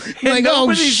 cymbal. Like,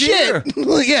 oh, shit.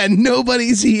 Yeah,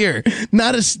 nobody's here.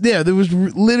 There was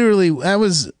literally,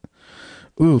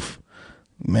 oof,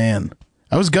 man.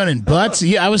 I was gunning butts.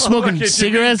 Yeah, I was smoking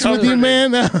cigarettes with you,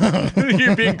 man.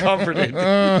 You're being comforted.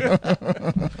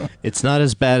 It's not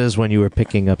as bad as when you were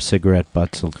picking up cigarette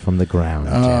butts from the ground.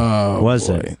 Oh, was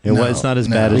boy. it? It's not as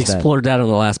bad We as that. explored that on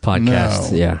the last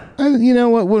podcast. No. Yeah. You know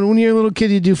what? When you're a little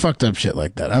kid, you do fucked up shit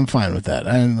like that. I'm fine with that.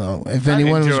 I don't know if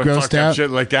anyone was grossed out. Shit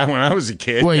like that when I was a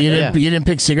kid. Well, you didn't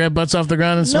pick cigarette butts off the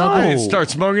ground and smoke I them? didn't start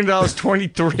smoking until I was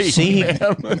 23. See?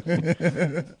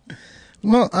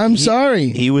 Well, I'm sorry.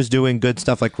 He was doing good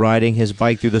stuff like riding his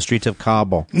bike through the streets of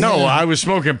Kabul. No, I was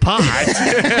smoking pot.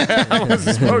 I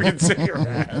wasn't smoking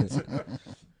cigarettes.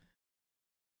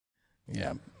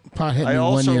 Yeah, pot hit me I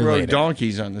also 1 year rode later.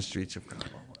 donkeys on the streets of Kabul.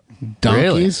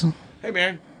 Donkeys? Hey,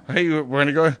 man. Hey, we're going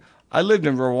to go. I lived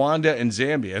in Rwanda and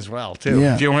Zambia as well, too.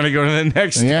 Yeah. Do you want to go to the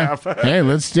next Yeah. step? Hey,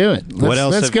 let's do it.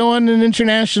 else Let's have- go on an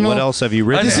international. What else have you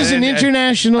ridden? This is an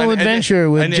international adventure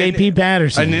with J.P.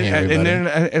 Patterson.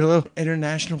 A little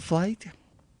international flight?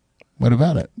 What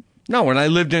about it? No, when I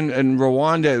lived in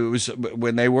Rwanda, it was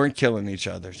when they weren't killing each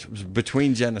other. It was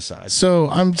between genocides. So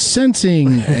I'm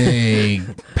sensing a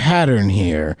pattern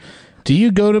here. Do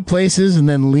you go to places and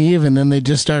then leave, and then they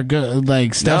just start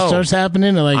stuff starts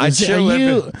happening? Or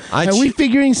are we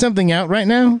figuring something out right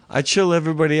now? I chill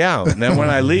everybody out, and then when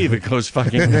I leave, it goes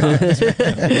fucking nuts.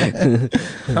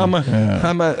 I'm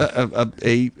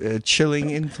a chilling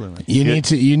influence. You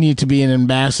need to be an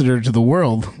ambassador to the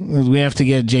world. We have to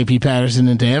get J.P. Patterson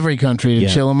into every country to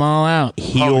chill them all out.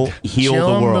 Heal chill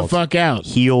the world. them the fuck out.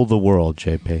 Heal the world,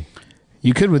 JP.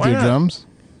 You could with Why your not? drums.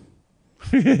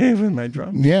 With my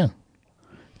drum. Yeah.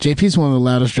 JP's one of the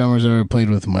loudest drummers I've ever played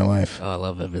with in my life. Oh, I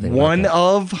love everything. One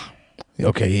of.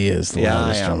 Okay, he is the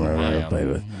loudest drummer I've ever played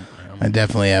with. I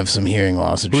definitely have some hearing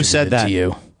loss. Who said that? To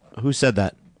you? Who said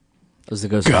that? It was the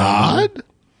ghost. God?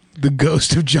 The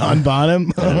ghost of John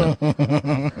Bonham?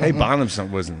 Hey,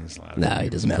 Bonham wasn't as loud. No, he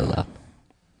doesn't play loud.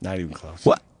 Not even close.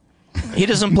 What? He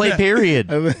doesn't play, period.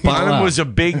 Bonham was a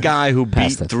big guy who beat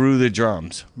Past it. through the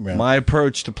drums. Right. My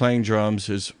approach to playing drums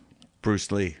is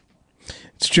Bruce Lee.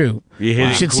 It's true.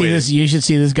 You should see this. You should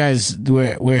see this guy's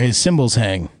where his cymbals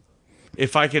hang.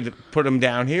 If I could put him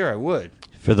down here, I would.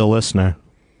 For the listener,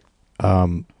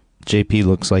 JP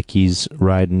looks like he's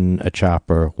riding a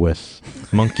chopper with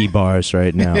monkey bars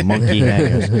right now, monkey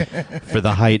hangers, for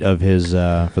the height of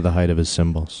his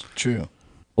cymbals. True.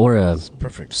 Or a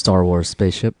Perfect. Star Wars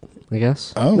spaceship, I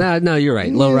guess. Oh. No, you're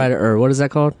right. Low rider, or what is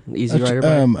that called? Easy rider.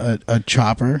 bike? A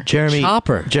chopper.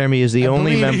 Jeremy is the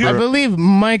only member. I believe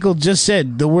Michael just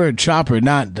said the word chopper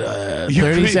not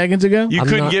 30 seconds ago. You I'm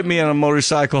couldn't not- get me on a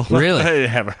motorcycle. Really?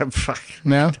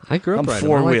 No. I grew up I'm riding.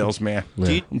 four I like wheels, man.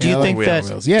 Do you think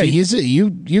that? Yeah,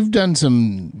 you've done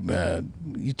some.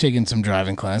 You've taken some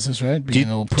driving classes, right? Do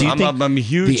you think- I'm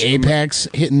huge. The apex,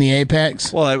 hitting the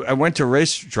apex. Well, I went to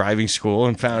race driving school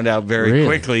and found out very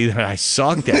quickly that I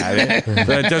sucked at it. But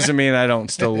that doesn't mean I don't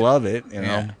still love it, you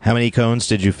know. How many cones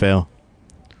did you fail?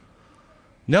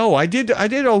 No, I did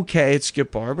okay at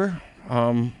Skip Barber.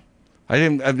 I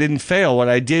didn't fail. What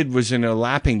I did was in a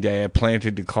lapping day, I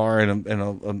planted the car in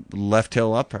a left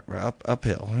hill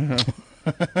uphill.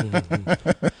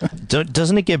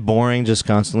 Doesn't it get boring just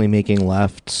constantly making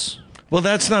lefts? Well,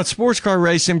 that's not sports car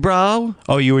racing, bro.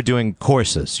 Oh, you were doing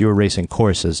courses. You were racing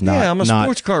courses, not I'm a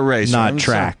sports car racer. not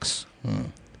tracks.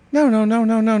 No.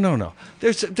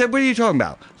 What are you talking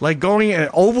about? Like going an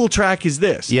oval track is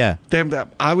this? Yeah.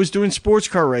 I was doing sports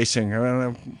car racing.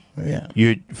 Yeah.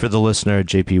 For the listener,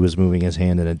 JP was moving his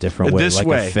hand in a different way, This like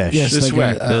way. a fish. Yes, This like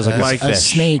way. It was like a a fish.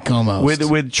 snake almost.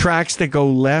 With tracks that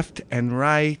go left and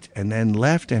right, and then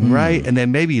left and right, and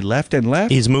then maybe left and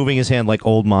left. He's moving his hand like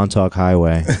Old Montauk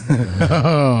Highway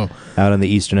out on the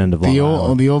eastern end of Long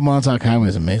Island. The old Montauk Highway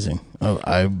is amazing.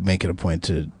 I make it a point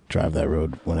to drive that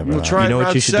road whenever. We'll try You know what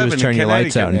Route you should do is 7 turn in your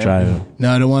lights out and Connecticut, drive it.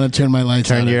 No, I don't want to turn my lights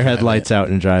out. Turn your and drive headlights it. out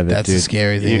and drive it, That's dude. a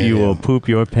scary thing. You to will do. poop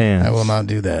your pants. I will not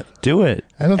do that. Do it.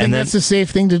 I don't think And then- that's a safe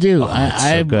thing to do. it's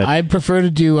so good. I prefer to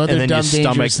do other And then dumb, your dangerous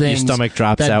stomach- your things. stomach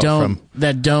drops that out don't, from-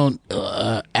 that don't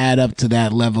add up to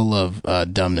that level of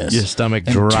dumbness. Your stomach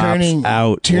And drops turning,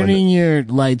 out. Turning your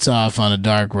lights off on a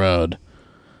dark road.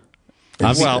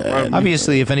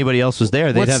 Obviously, if anybody else was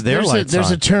there, they'd have their lights There's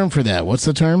on. a term for that. What's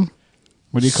the term?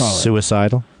 What do you call it?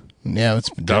 Suicidal. Yeah, it's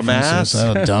Dumbass?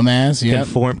 suicidal. Dumbass. Yeah.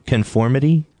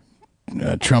 Conformity.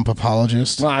 Trump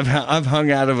apologist. Well, I've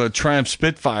hung out of a Triumph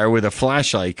Spitfire with a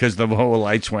flashlight because the whole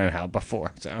lights went out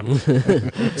before. So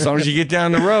as long as you get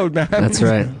down the road, man. That's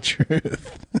right.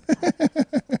 Truth.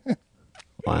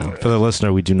 Wow. For the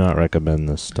listener, we do not recommend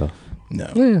this stuff. No.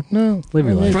 Yeah. No. Live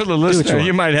your life. For the listener,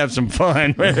 you might have some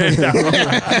fun.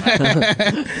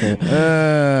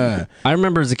 I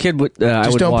remember as a kid, I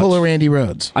Just would don't watch, pull a Randy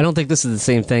Rhodes. I don't think this is the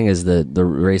same thing as the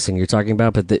racing you're talking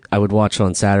about, but I would watch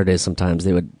on Saturdays sometimes.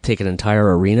 They would take an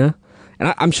entire arena.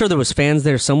 And I'm sure there was fans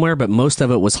there somewhere, but most of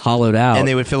it was hollowed out. And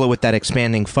they would fill it with that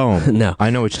expanding foam. No.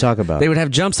 I know what you're talking about. They would have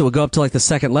jumps that would go up to like the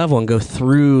second level and go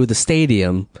through the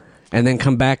stadium and then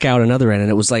come back out another end.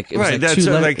 And it was like, Right, like that's two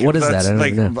like what is that? I don't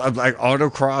like even know. like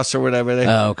autocross or whatever.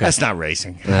 Oh, okay. That's not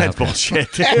racing. That's okay. bullshit.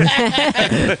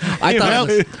 I thought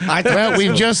it was, Well,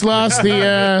 we've just lost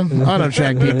the auto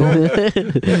track people.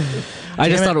 I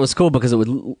just thought it was cool because it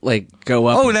would like go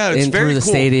up Oh, no, it's in very through the cool.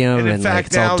 stadium. And in like, fact,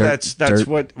 it's all now dirt, that's dirt.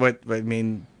 what I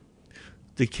mean.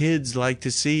 The kids like to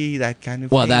see that kind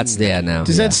of. Well, thing. that's now.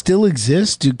 Does that still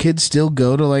exist? Do kids still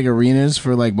go to like arenas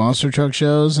for like monster truck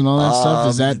shows and all that stuff?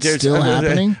 Is that There's- still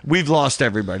happening? We've lost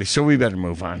everybody, so we better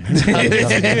move on.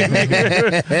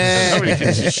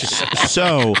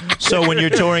 So when you're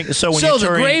touring, So the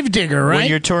Gravedigger, right? When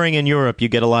you're touring in Europe, you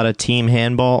get a lot of team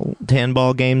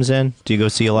handball games in. Do you go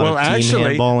see a lot Well, of team actually,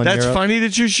 handball in that's Europe? funny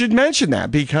that you should mention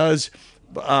that because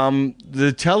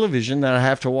the television that I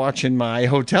have to watch in my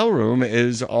hotel room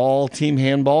is all team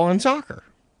handball and soccer,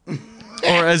 or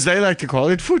as they like to call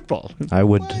it, football. I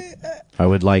would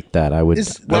like that. I would.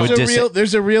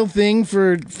 There's a real thing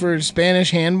for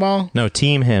Spanish handball. No,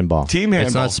 team handball. Team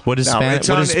handball. It's not, what is, No, Spanish? it's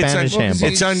What on- is it's on- Spanish handball?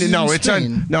 It's on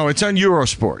Spain. it's on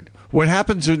Eurosport. What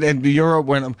happens in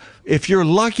Europe if you're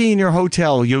lucky in your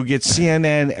hotel, you'll get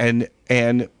CNN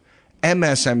and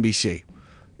MSNBC.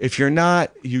 If you're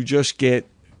not, you just get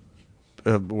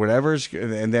whatever's,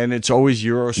 and then it's always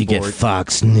Eurosport. You get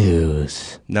Fox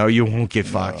News. No, you won't get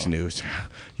Fox News.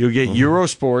 You'll get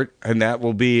Eurosport, and that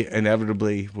will be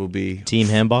inevitably Team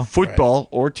handball. football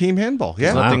or team handball.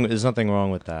 Yeah, There's nothing wrong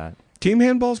with that. team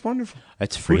handball is wonderful.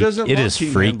 It's free. Who doesn't It love is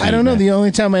team freaky. handball? I don't know. man. The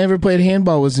only time I ever played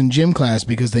handball was in gym class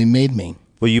because they made me.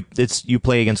 Well, you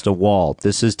play against a wall.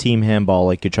 This is team handball,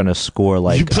 like you're trying to score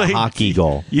like a hockey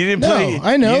goal. You didn't No, play.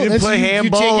 I know. You didn't play you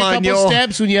handball take a on couple your.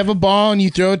 steps when you have a ball and you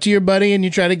throw it to your buddy and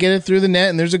you try to get it through the net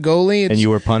and there's a goalie. And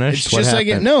you were punished? It's What just like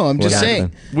happened? no. I'm What just saying.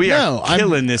 happened? We are no,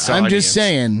 killing this I'm audience. just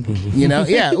saying. You know.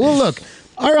 Yeah. Well, look.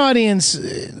 Our audience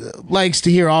likes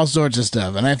to hear all sorts of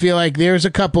stuff, and I feel like there's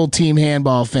a couple team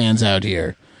handball fans out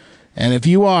here. And if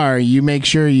you are, you make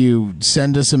sure you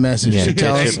send us a message to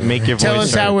tell us, Make your tell voice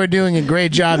us how heard. we're doing a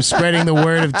great job spreading the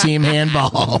word of team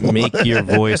handball. Make your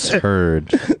voice heard.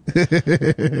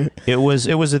 It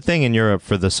was a thing in Europe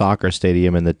for the soccer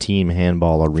stadium and the team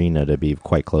handball arena to be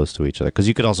quite close to each other because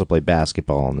you could also play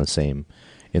basketball in the same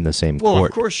Well,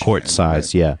 of course you court can,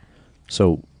 size. Yeah.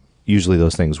 So usually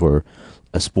those things were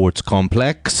a sports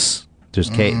complex. There's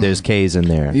K's in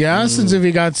there. Ja, since if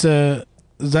you got the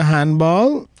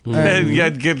handball.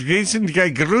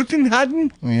 Gluten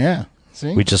hatten? Yeah.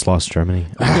 See? We just lost Germany.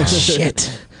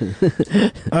 Shit.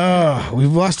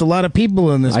 We've lost a lot of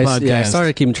people in this podcast. I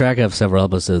started keeping track of several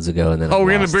episodes ago, and then Oh, I we're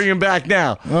going lost. to bring him back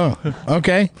now. Oh,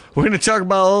 okay. We're going to talk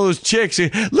about all those chicks.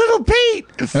 Little Pete!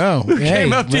 Oh, Who hey,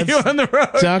 came up to let's you on the road.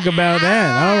 talk about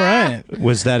that. All right.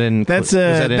 Was that in? That's was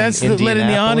that in letting the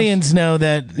Indianapolis? audience know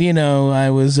that I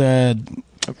was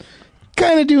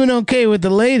kind of doing okay with the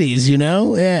ladies.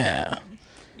 Yeah.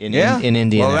 in Yeah.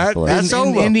 Indianapolis. Well, that's in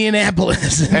over.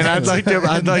 Indianapolis. And I'd like to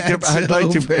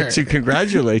over. to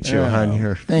congratulate you on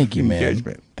your Thank you, man.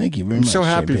 engagement. Thank you very I'm much. so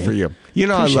happy JP. for you. You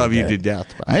know Appreciate I love you that. to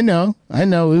death. I know.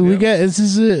 We got this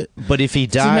is a. But if he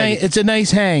died, It's a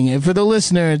nice hang. And for the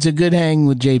listener, it's a good hang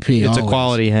with JP. it's a always.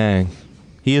 quality hang.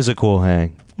 He is a cool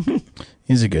hang.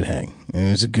 He's a good hang. It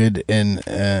was a good and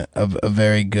a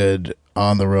very good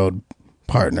on the road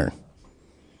partner.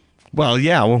 Well,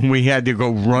 yeah, when we had to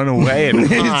go run away and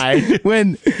hide.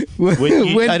 When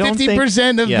I don't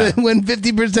 50% of think- when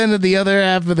 50% of the other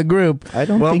half of the group. I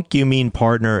don't think you mean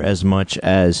partner as much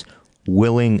as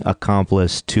willing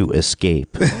accomplice to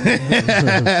escape.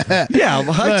 Yeah,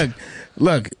 what?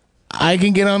 Look. I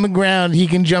can get on the ground. He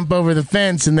can jump over the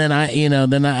fence, and then I can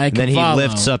Then he follow.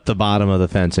 lifts up the bottom of the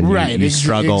fence, and you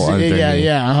struggle underneath.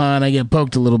 Yeah, and I get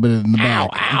poked a little bit in the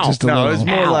back. Just a No, little. it's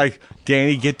more like,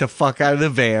 Danny, get the fuck out of the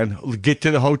van, get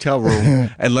to the hotel room,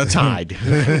 and let's hide.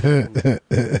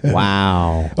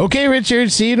 Wow. Okay,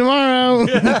 Richard. See you tomorrow.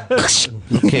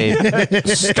 Okay.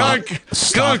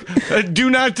 Skunk, do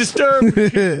not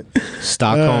disturb.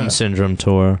 Stockholm Syndrome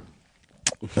tour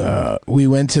We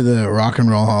went to the Rock and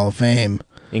Roll Hall of Fame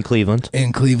in Cleveland.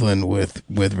 with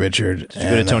Richard. Did you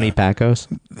go to Tony Pacos?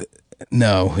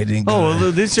 No, we didn't. Oh,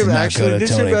 well, this is actually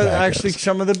Pacos.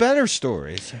 some of the better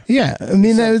stories. Yeah, I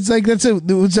mean, it's like it's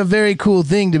a very cool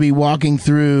thing to be walking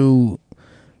through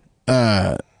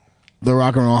the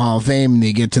Rock and Roll Hall of Fame, and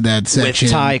you get to that section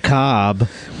With Ty Cobb.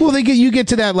 Well, you get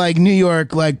to that like New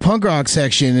York like punk rock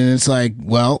section, and it's like,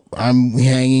 well, I'm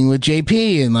hanging with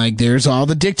JP, and like there's all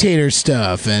the Dictator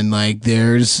stuff, and like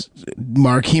there's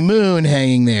Marquee Moon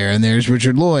hanging there, and there's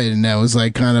Richard Lloyd, and that was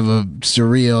like kind of a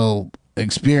surreal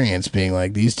experience, being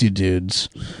like, these two dudes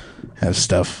have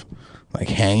stuff like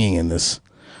hanging in this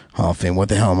Hall of Fame. What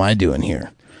the hell am I doing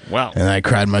here? Wow. And I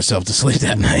cried myself to sleep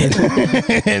that night.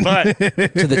 But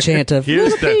To the chant of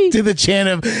here's the to the chant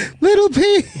of Little P.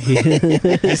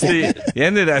 it's the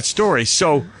end of that story.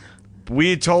 So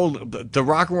we had told the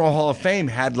Rock and Roll Hall of Fame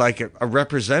had like a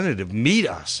representative meet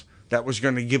us that was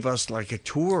going to give us like a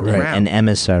tour around. An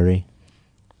emissary.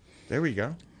 There we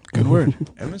go. Good word.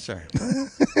 Emissary. I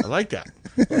like that.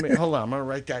 Hold on, I'm going to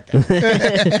write that down.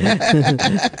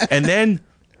 And then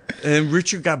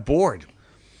Richard got bored.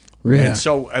 Yeah. And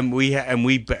so, we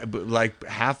like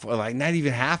not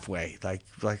even halfway, like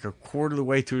a quarter of the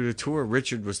way through the tour,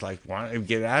 Richard was like, "Want to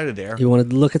get out of there?" You wanted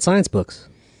to look at science books.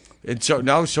 And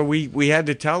so we had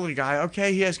to tell the guy,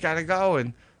 "Okay, he has got to go,"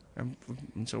 and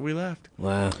so we left.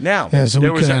 Wow. Now, Yeah, so we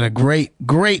there was had a great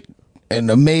and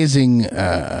amazing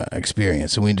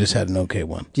experience, and we just had an okay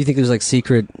one. Do you think there's like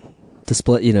secret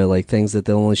display, like things that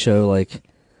they'll only show like?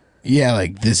 Yeah,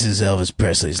 like this is Elvis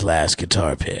Presley's last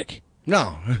guitar pick.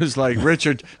 No, it was like,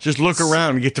 Richard, just look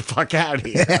around and get the fuck out of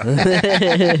here.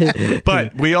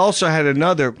 But we also had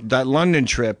that London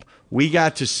trip. We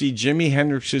got to see Jimi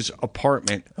Hendrix's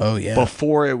apartment. Oh, yeah.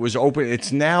 Before it was open.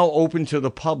 It's now open to the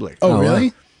public. Oh,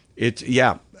 really? They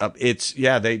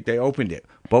opened it.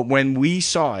 But when we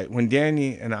saw it, when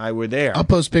Danny and I were there, I'll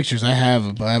post pictures. I have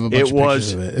a bunch of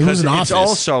pictures of it. It was an office. It's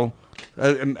also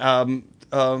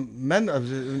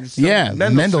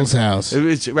Mendel's house.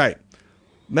 It's right.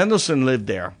 Mendelssohn lived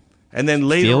there, and then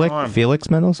later on, Felix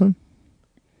Mendelssohn,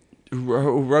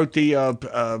 who wrote the.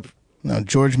 No,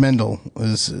 George Mendel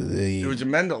was the. It was a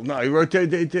Mendel. No, he wrote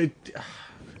the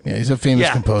Yeah, he's a famous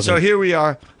composer. So here we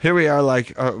are,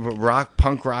 like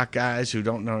punk rock guys who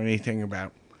don't know anything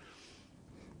about.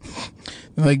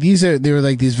 Like they were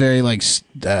like these very like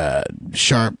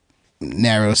sharp,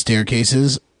 narrow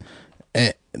staircases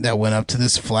that went up to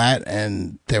this flat,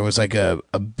 and there was like a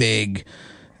big.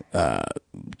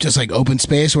 Just like open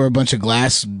space where a bunch of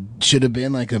glass should have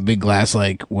been, like a big glass,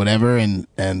 like whatever, and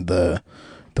the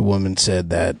woman said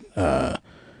that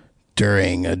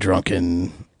during a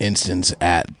drunken instance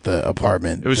at the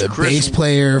apartment, it was the Chris, bass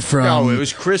player from it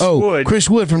was Chris Wood. Chris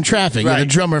Wood from Traffic, Right. the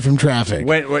drummer from Traffic.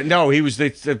 No, he was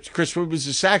Chris Wood was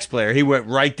the sax player. He went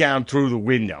right down through the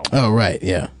window. Oh, right,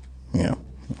 yeah.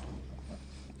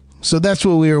 So that's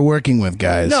what we were working with,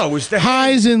 guys. No, it was the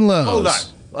highs and lows. Hold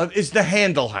on. It's the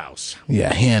Handel house.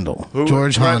 Yeah, Handel.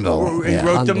 George Handel. He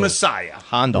wrote The Messiah.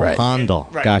 Handel. Right. Handel.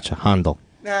 Right. Gotcha. Handel.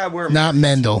 Nah, we're Not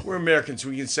Mendel. We're Americans.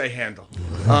 We can say Handel.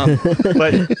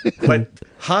 But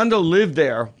Handel lived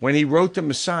there when he wrote The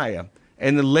Messiah,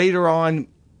 and then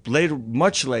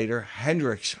much later,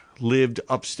 Hendrix lived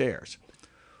upstairs.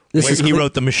 He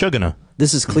wrote the Meshuggah.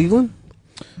 This is Cleveland.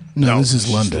 No, this is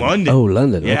London. Oh,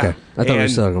 London. Yeah. Okay, I thought we were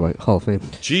talking about Hall of Fame.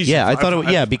 Jesus, Yeah, I thought it.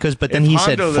 Yeah, but then if he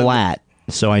said Handel- flat,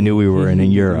 so I knew we were in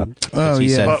Europe. Oh, he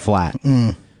yeah. said flat.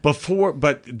 Before,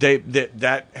 but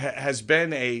that has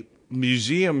been a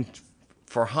museum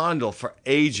for Handel for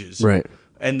ages, Right.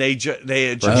 And they had just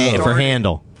For started-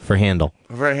 Handel. For Handel.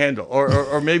 for Handel,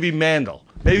 or maybe Mandel,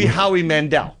 maybe Howie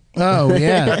Mandel. Oh,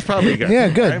 yeah. That's probably good. Yeah,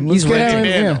 good. Right? Let's He's get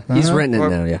renting out- Mandel. yeah. He's renting it Or-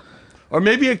 now. Yeah. Or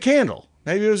maybe a candle.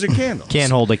 Maybe it was a candle.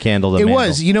 Can't hold a candle to It Mandel.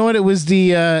 was. You know what? It was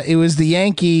the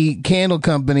Yankee Candle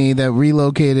Company that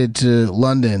relocated to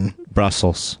London.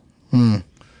 Brussels.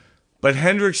 But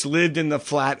Hendrix lived in the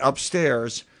flat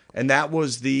upstairs, and that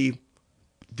was the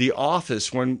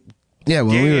office when Yeah,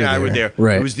 when Danny we were and I there. were there.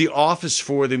 Right. It was the office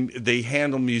for the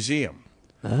Handel Museum.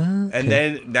 And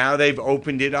then now they've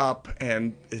opened it up,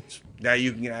 and now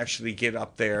you can actually get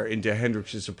up there into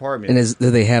Hendrix's apartment. And do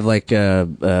they have like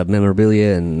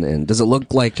memorabilia and does it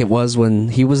look like it was when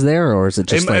he was there, or is it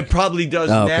just it probably does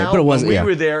now? Okay. But it wasn't. When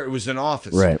we were there, it was an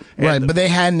office, Right. And But they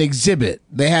had an exhibit.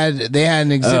 They had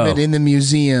an exhibit in the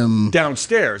museum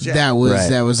downstairs. Yeah. that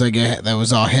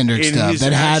was all Hendrix In stuff. his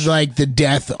That had like the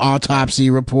death autopsy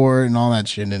report and all that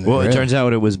shit in it. Well, it turns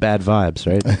out it was bad vibes,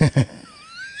 right?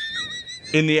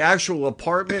 In the actual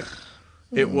apartment,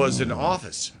 it was an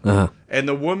office, and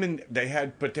the woman they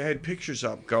had pictures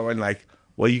up going like,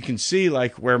 well, you can see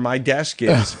like where my desk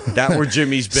is. That where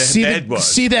Jimmy's bed was.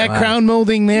 See that crown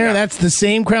molding there? Yeah. That's the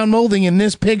same crown molding in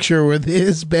this picture with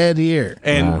his bed here.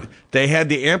 And they had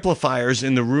the amplifiers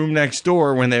in the room next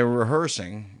door when they were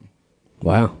rehearsing.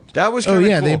 Wow. That was kind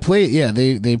of cool. They played. Yeah,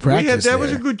 they practiced. That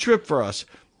was a good trip for us,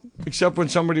 except when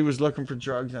somebody was looking for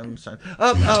drugs on the side.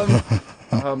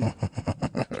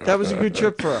 That was a good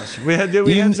trip for us. We had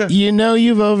some,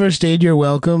 you've overstayed your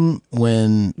welcome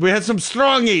when we had some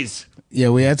strongies. Yeah,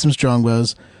 we had some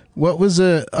Strongbos. What was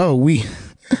we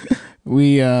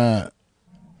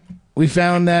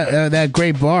found that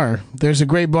great bar. There's a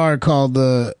great bar called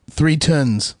the 3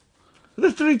 Tons.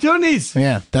 The 3 Tunnies.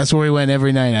 Yeah, that's where we went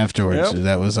every night afterwards. Yep.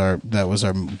 That was our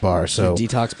bar. So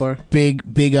Detox bar.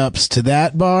 Big ups to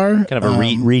that bar. Kind of a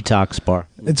retox bar.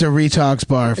 It's a retox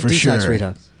bar for sure.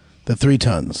 Detox. The 3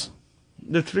 Tons.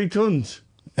 The 3 Tons.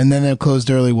 And then it closed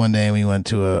early one day, and we went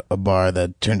to a bar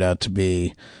that turned out to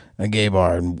be a gay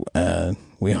bar, and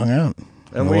we hung out.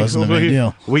 And it wasn't a big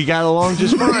deal. We got along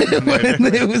just fine.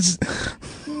 It was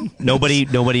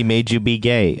Nobody made you be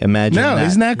gay. Imagine that.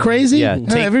 Isn't that crazy? Yeah,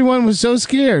 everyone was so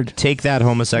scared. Take that,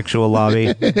 homosexual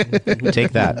lobby.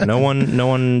 Take that. No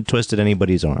one twisted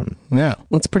anybody's arm. Yeah,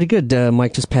 Well, it's pretty good.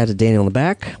 Mike just patted Danny on the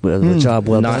back. The job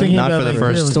well Not, done. not for the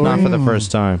first. Not for the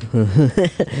first time.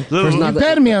 he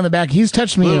patted me on the back. He's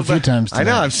touched me a few times. I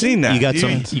know. I've seen that. You got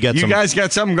some. You guys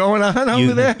got something going on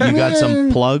over there. You got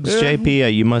some plugs,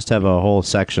 JP. You must have a whole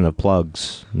section of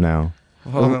plugs now.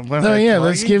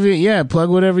 Let's give you plug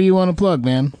whatever you want to plug,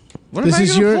 man. What am I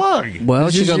gonna plug?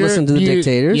 Well, you go listen to the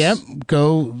Dictators. Yep,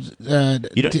 go.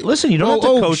 You don't have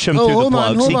to coach him through the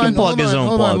plugs. He can plug his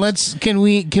own plugs. Can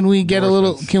we get a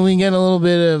little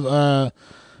bit of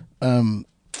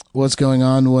what's going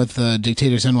on with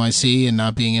Dictators NYC and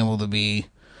not being able to be?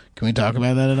 Can we talk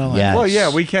about that at all? Yes. Well,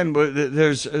 yeah, we can. But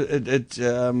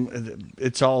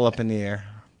it's all up in the air.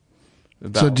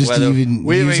 So just even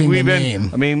using the name.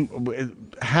 I mean,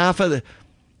 half of the.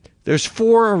 There's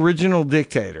 4 original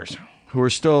dictators who are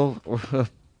still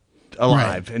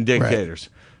alive and dictators.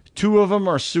 Right. 2 of them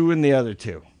are suing the other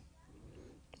 2.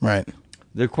 Right.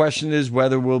 The question is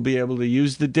whether we'll be able to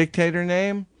use the dictator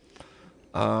name.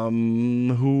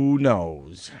 Who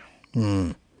knows?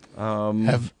 Have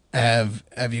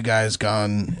you guys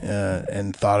gone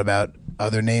and thought about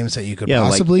other names that you could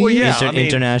possibly use?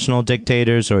 International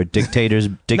dictators or dictators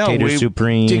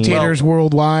supreme, dictators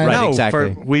worldwide. Right,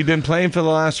 exactly. We've been playing for the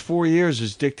last 4 years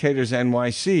as Dictators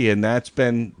NYC, and that's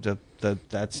been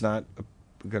that's not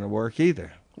going to work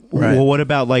either. Right. Well, what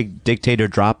about like Dictator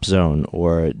Drop Zone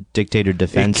or Dictator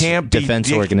Defense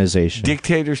Organization?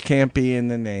 Dictators can't be in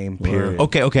the name. Period.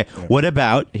 Okay. Yeah. What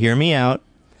about? Hear me out.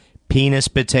 Penis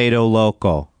Potato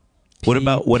Local. What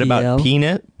about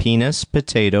penis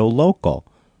potato local?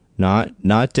 Not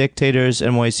Dictators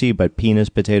NYC, but penis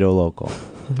potato local.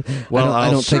 Well,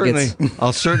 I'll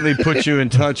certainly put you in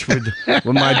touch with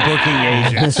my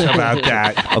booking agents about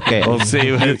that. Okay, we'll see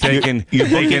if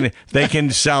they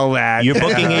can sell that. Your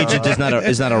booking agent is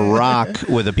not a rock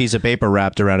with a piece of paper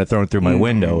wrapped around it thrown through my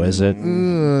window, is it?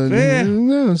 Who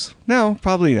knows? No,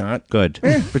 probably not. Good,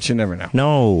 but you never know.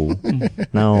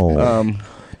 No.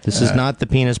 This is not the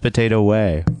penis potato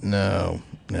way. No.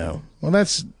 Well,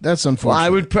 that's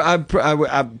unfortunate. Well,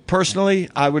 I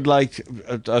personally, I would like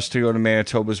us to go to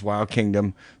Manitoba's Wild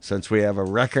Kingdom, since we have a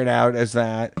record out as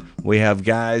that. We have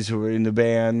guys who are in the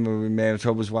band. We're in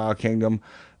Manitoba's Wild Kingdom.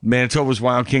 Manitoba's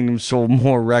Wild Kingdom sold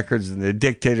more records than the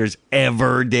Dictators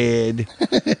ever did.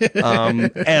 Ever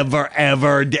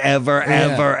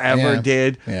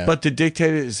did. Yeah. But the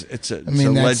Dictators, it's a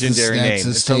legendary name.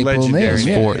 It's a legendary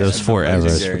name. Those 4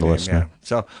 evers for the listener. Yeah.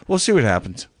 So we'll see what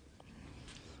happens.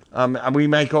 We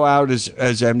might go out as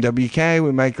MWK.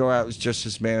 We might go out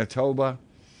as Manitoba.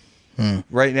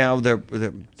 Right now,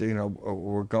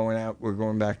 we're going out. We're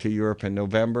going back to Europe in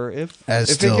November. If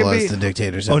the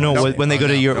Dictators. Oh no! When they go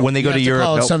to Europe,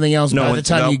 call it something else. By the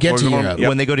time you get to Europe,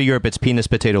 when they go to Europe, it's Penis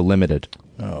Potato Limited.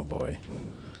 Oh boy,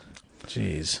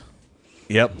 jeez.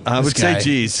 Yep, I would say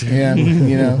jeez.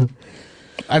 Yeah,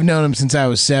 I've known him since I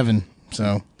was 7.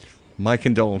 So My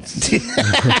condolences.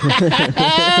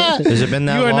 Has it been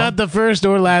that long? You are not the first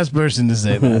or last person to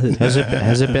say that.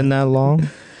 Has it been that long?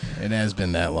 It has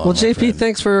been that long. Well, JP,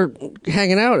 thanks for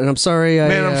hanging out, and I'm sorry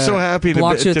I'm so happy to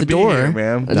blocked you at the be door, here,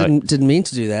 man. I didn't mean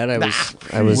to do that. I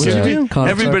was. What did you do? caught off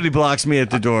Everybody blocks me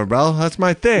at the door, bro. That's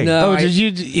my thing. No, Did you?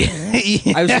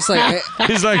 I was just like,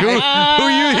 He's like, who are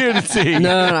you here to see?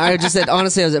 no, I just said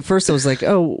honestly. I was like,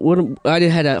 oh, what? I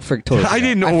didn't had that for totally. I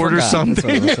didn't order forgot.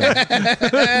 something.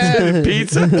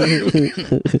 Pizza.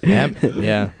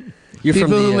 Yeah. You're People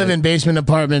from the, who live in basement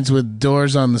apartments with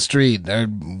doors on the street are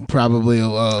probably a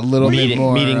little bit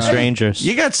more Meeting strangers.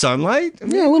 You got sunlight?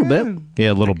 Yeah, a little bit.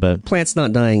 Yeah, a little bit. Plant's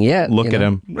not dying yet. Look you at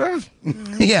know?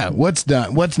 him. Yeah, what's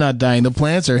not dying? The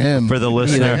plants or him? For the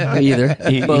listener, Either.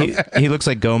 he looks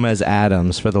like Gomez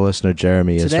Adams. For the listener,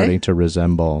 Jeremy is Today? starting to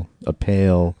resemble a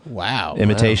pale Wow.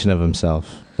 imitation of himself.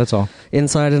 That's all.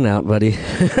 Inside and out, buddy.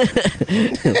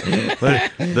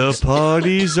 The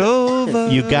party's over.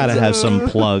 You gotta have some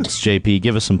plugs, JP.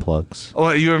 Give us some plugs.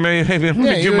 Oh, you maybe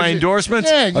Yeah, do you my were- endorsements?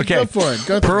 Yeah, okay. go for it.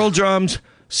 Go for Pearl drums,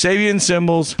 Sabian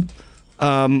cymbals,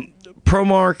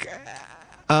 ProMark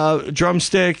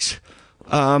drumsticks.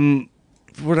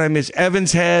 What did I miss?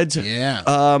 Evans heads. Yeah.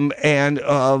 And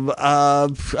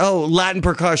Latin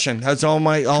percussion. That's all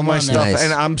my on, stuff. nice.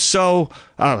 And I'm so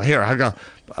here I go.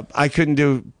 I couldn't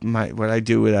do what I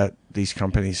do without these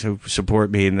companies who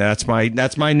support me, and that's my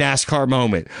NASCAR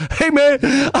moment. Hey man,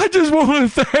 I just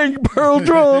want to thank Pearl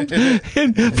Drums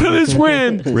for this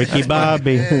win. Ricky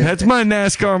Bobby. That's my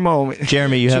NASCAR moment.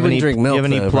 Jeremy, you have wouldn't any? drink milk, you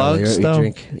have any though, plugs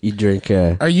probably. though? You drink.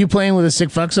 Are you playing with a sick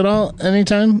fucks at all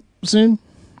anytime soon?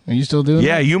 Are you still doing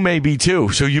Yeah, that? you may be too.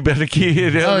 So you better keep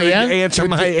it. Oh yeah. Answer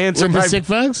With my the, answer. with My, the sick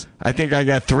fucks. I think I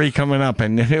got 3 coming up,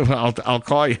 and I'll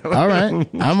call you. All right,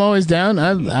 I'm always down.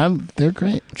 They're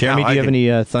great. Jeremy, No, do you I have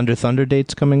any Thunder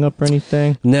dates coming up or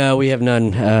anything? No, we have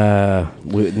none. No,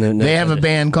 They have a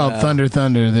band called Thunder.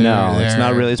 No, it's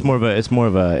not really. It's more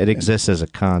of a. It exists as a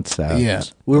concept. Yeah.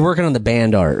 We're working on the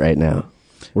band art right now.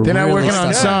 We're They're not really working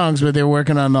on stuck- songs, but they're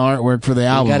working on the artwork for the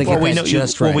album. gotta get Well, we that know.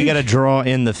 just Well, right. we got to draw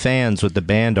in the fans with the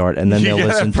band art, and then You they'll got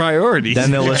listen. priorities.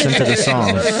 Then they'll listen to the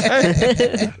songs.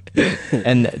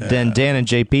 And then Dan and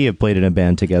JP have played in a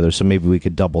band together, so maybe we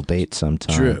could double date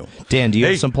sometime. True. Dan, do you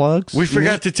Hey, have some plugs? We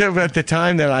forgot to tell about the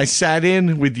time that I sat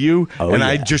in with you and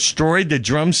I destroyed the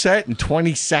drum set in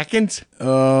 20 seconds.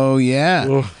 Oh yeah.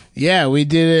 Ugh. Yeah, we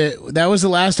did it. That was the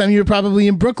last time you were probably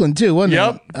in Brooklyn too, wasn't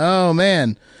Yep. it? Oh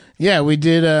man. Yeah, we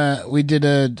did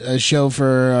a show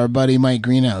for our buddy Mike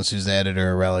Greenhouse, who's the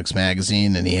editor of Relics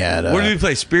magazine, and he had What did we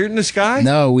play? Spirit in the Sky?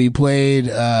 no, we played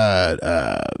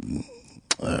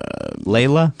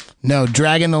Layla? no,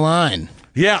 Dragging the Line.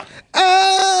 Yeah.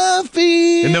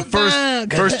 In the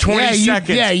first 20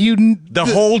 seconds. The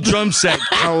whole drum set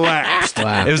collapsed.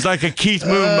 Wow. It was like a Keith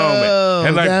Moon moment.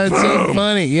 And like, that's so boom.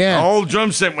 funny. The Yeah. whole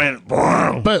drum set went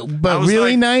boom. But I was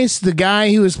really like- nice. The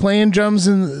guy who was playing drums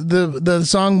in the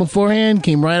song beforehand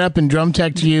came right up and drum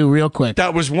tech to you real quick.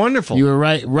 That was wonderful. You were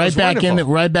right was back in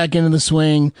wonderful. right back into the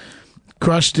swing,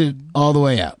 crushed it all the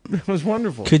way out. It was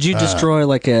wonderful. Could you destroy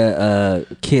like a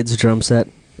kid's drum set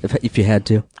if you had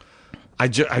to? I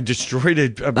destroyed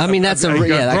it. I mean, that's I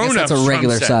guess that's a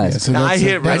regular size. So I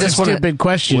hit. that's I a just wanna- stupid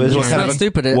question. What Yeah. It's kind not of a-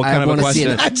 stupid. what kind I of a want to see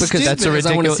question? it because That's a I want to see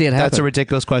ridiculous. it happen. That's a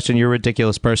ridiculous question. You're a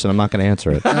ridiculous person. I'm not going to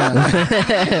answer it.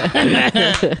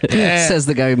 Says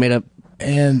the guy who made up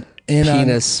and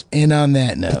penis, on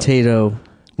that note, potato.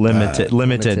 Limited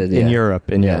limited, in yeah. Europe.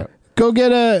 Yeah.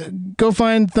 go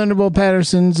find Thunderbolt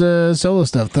Patterson's solo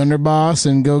stuff, Thunderboss,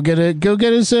 and go get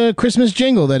his Christmas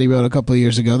jingle that he wrote a couple of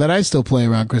years ago that I still play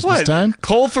around Christmas What? time.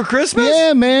 Coal for Christmas?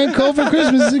 Yeah, man, Cold for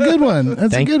Christmas is a good one.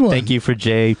 That's a good one. Thank you for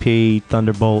JP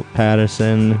Thunderbolt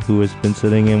Patterson, who has been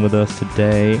sitting in with us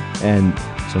today, and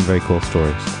some very cool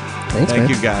stories. Thanks, Thank man.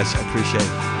 you, guys. I appreciate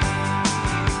it.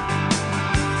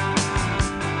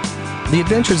 The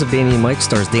Adventures of Danny and Mike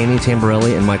stars Danny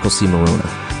Tamborelli and Michael C.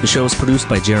 Marona. The show is produced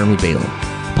by Jeremy Balin.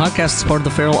 The podcast is part of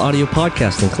the Feral Audio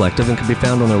Podcasting Collective and can be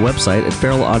found on their website at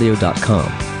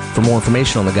feralaudio.com. For more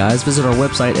information on the guys, visit our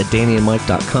website at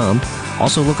dannyandmike.com.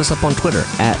 Also, look us up on Twitter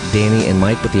at Danny and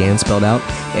Mike with the and spelled out,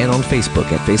 and on Facebook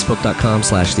at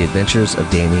facebook.com/The Adventures of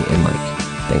Danny and Mike.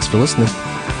 Thanks for listening.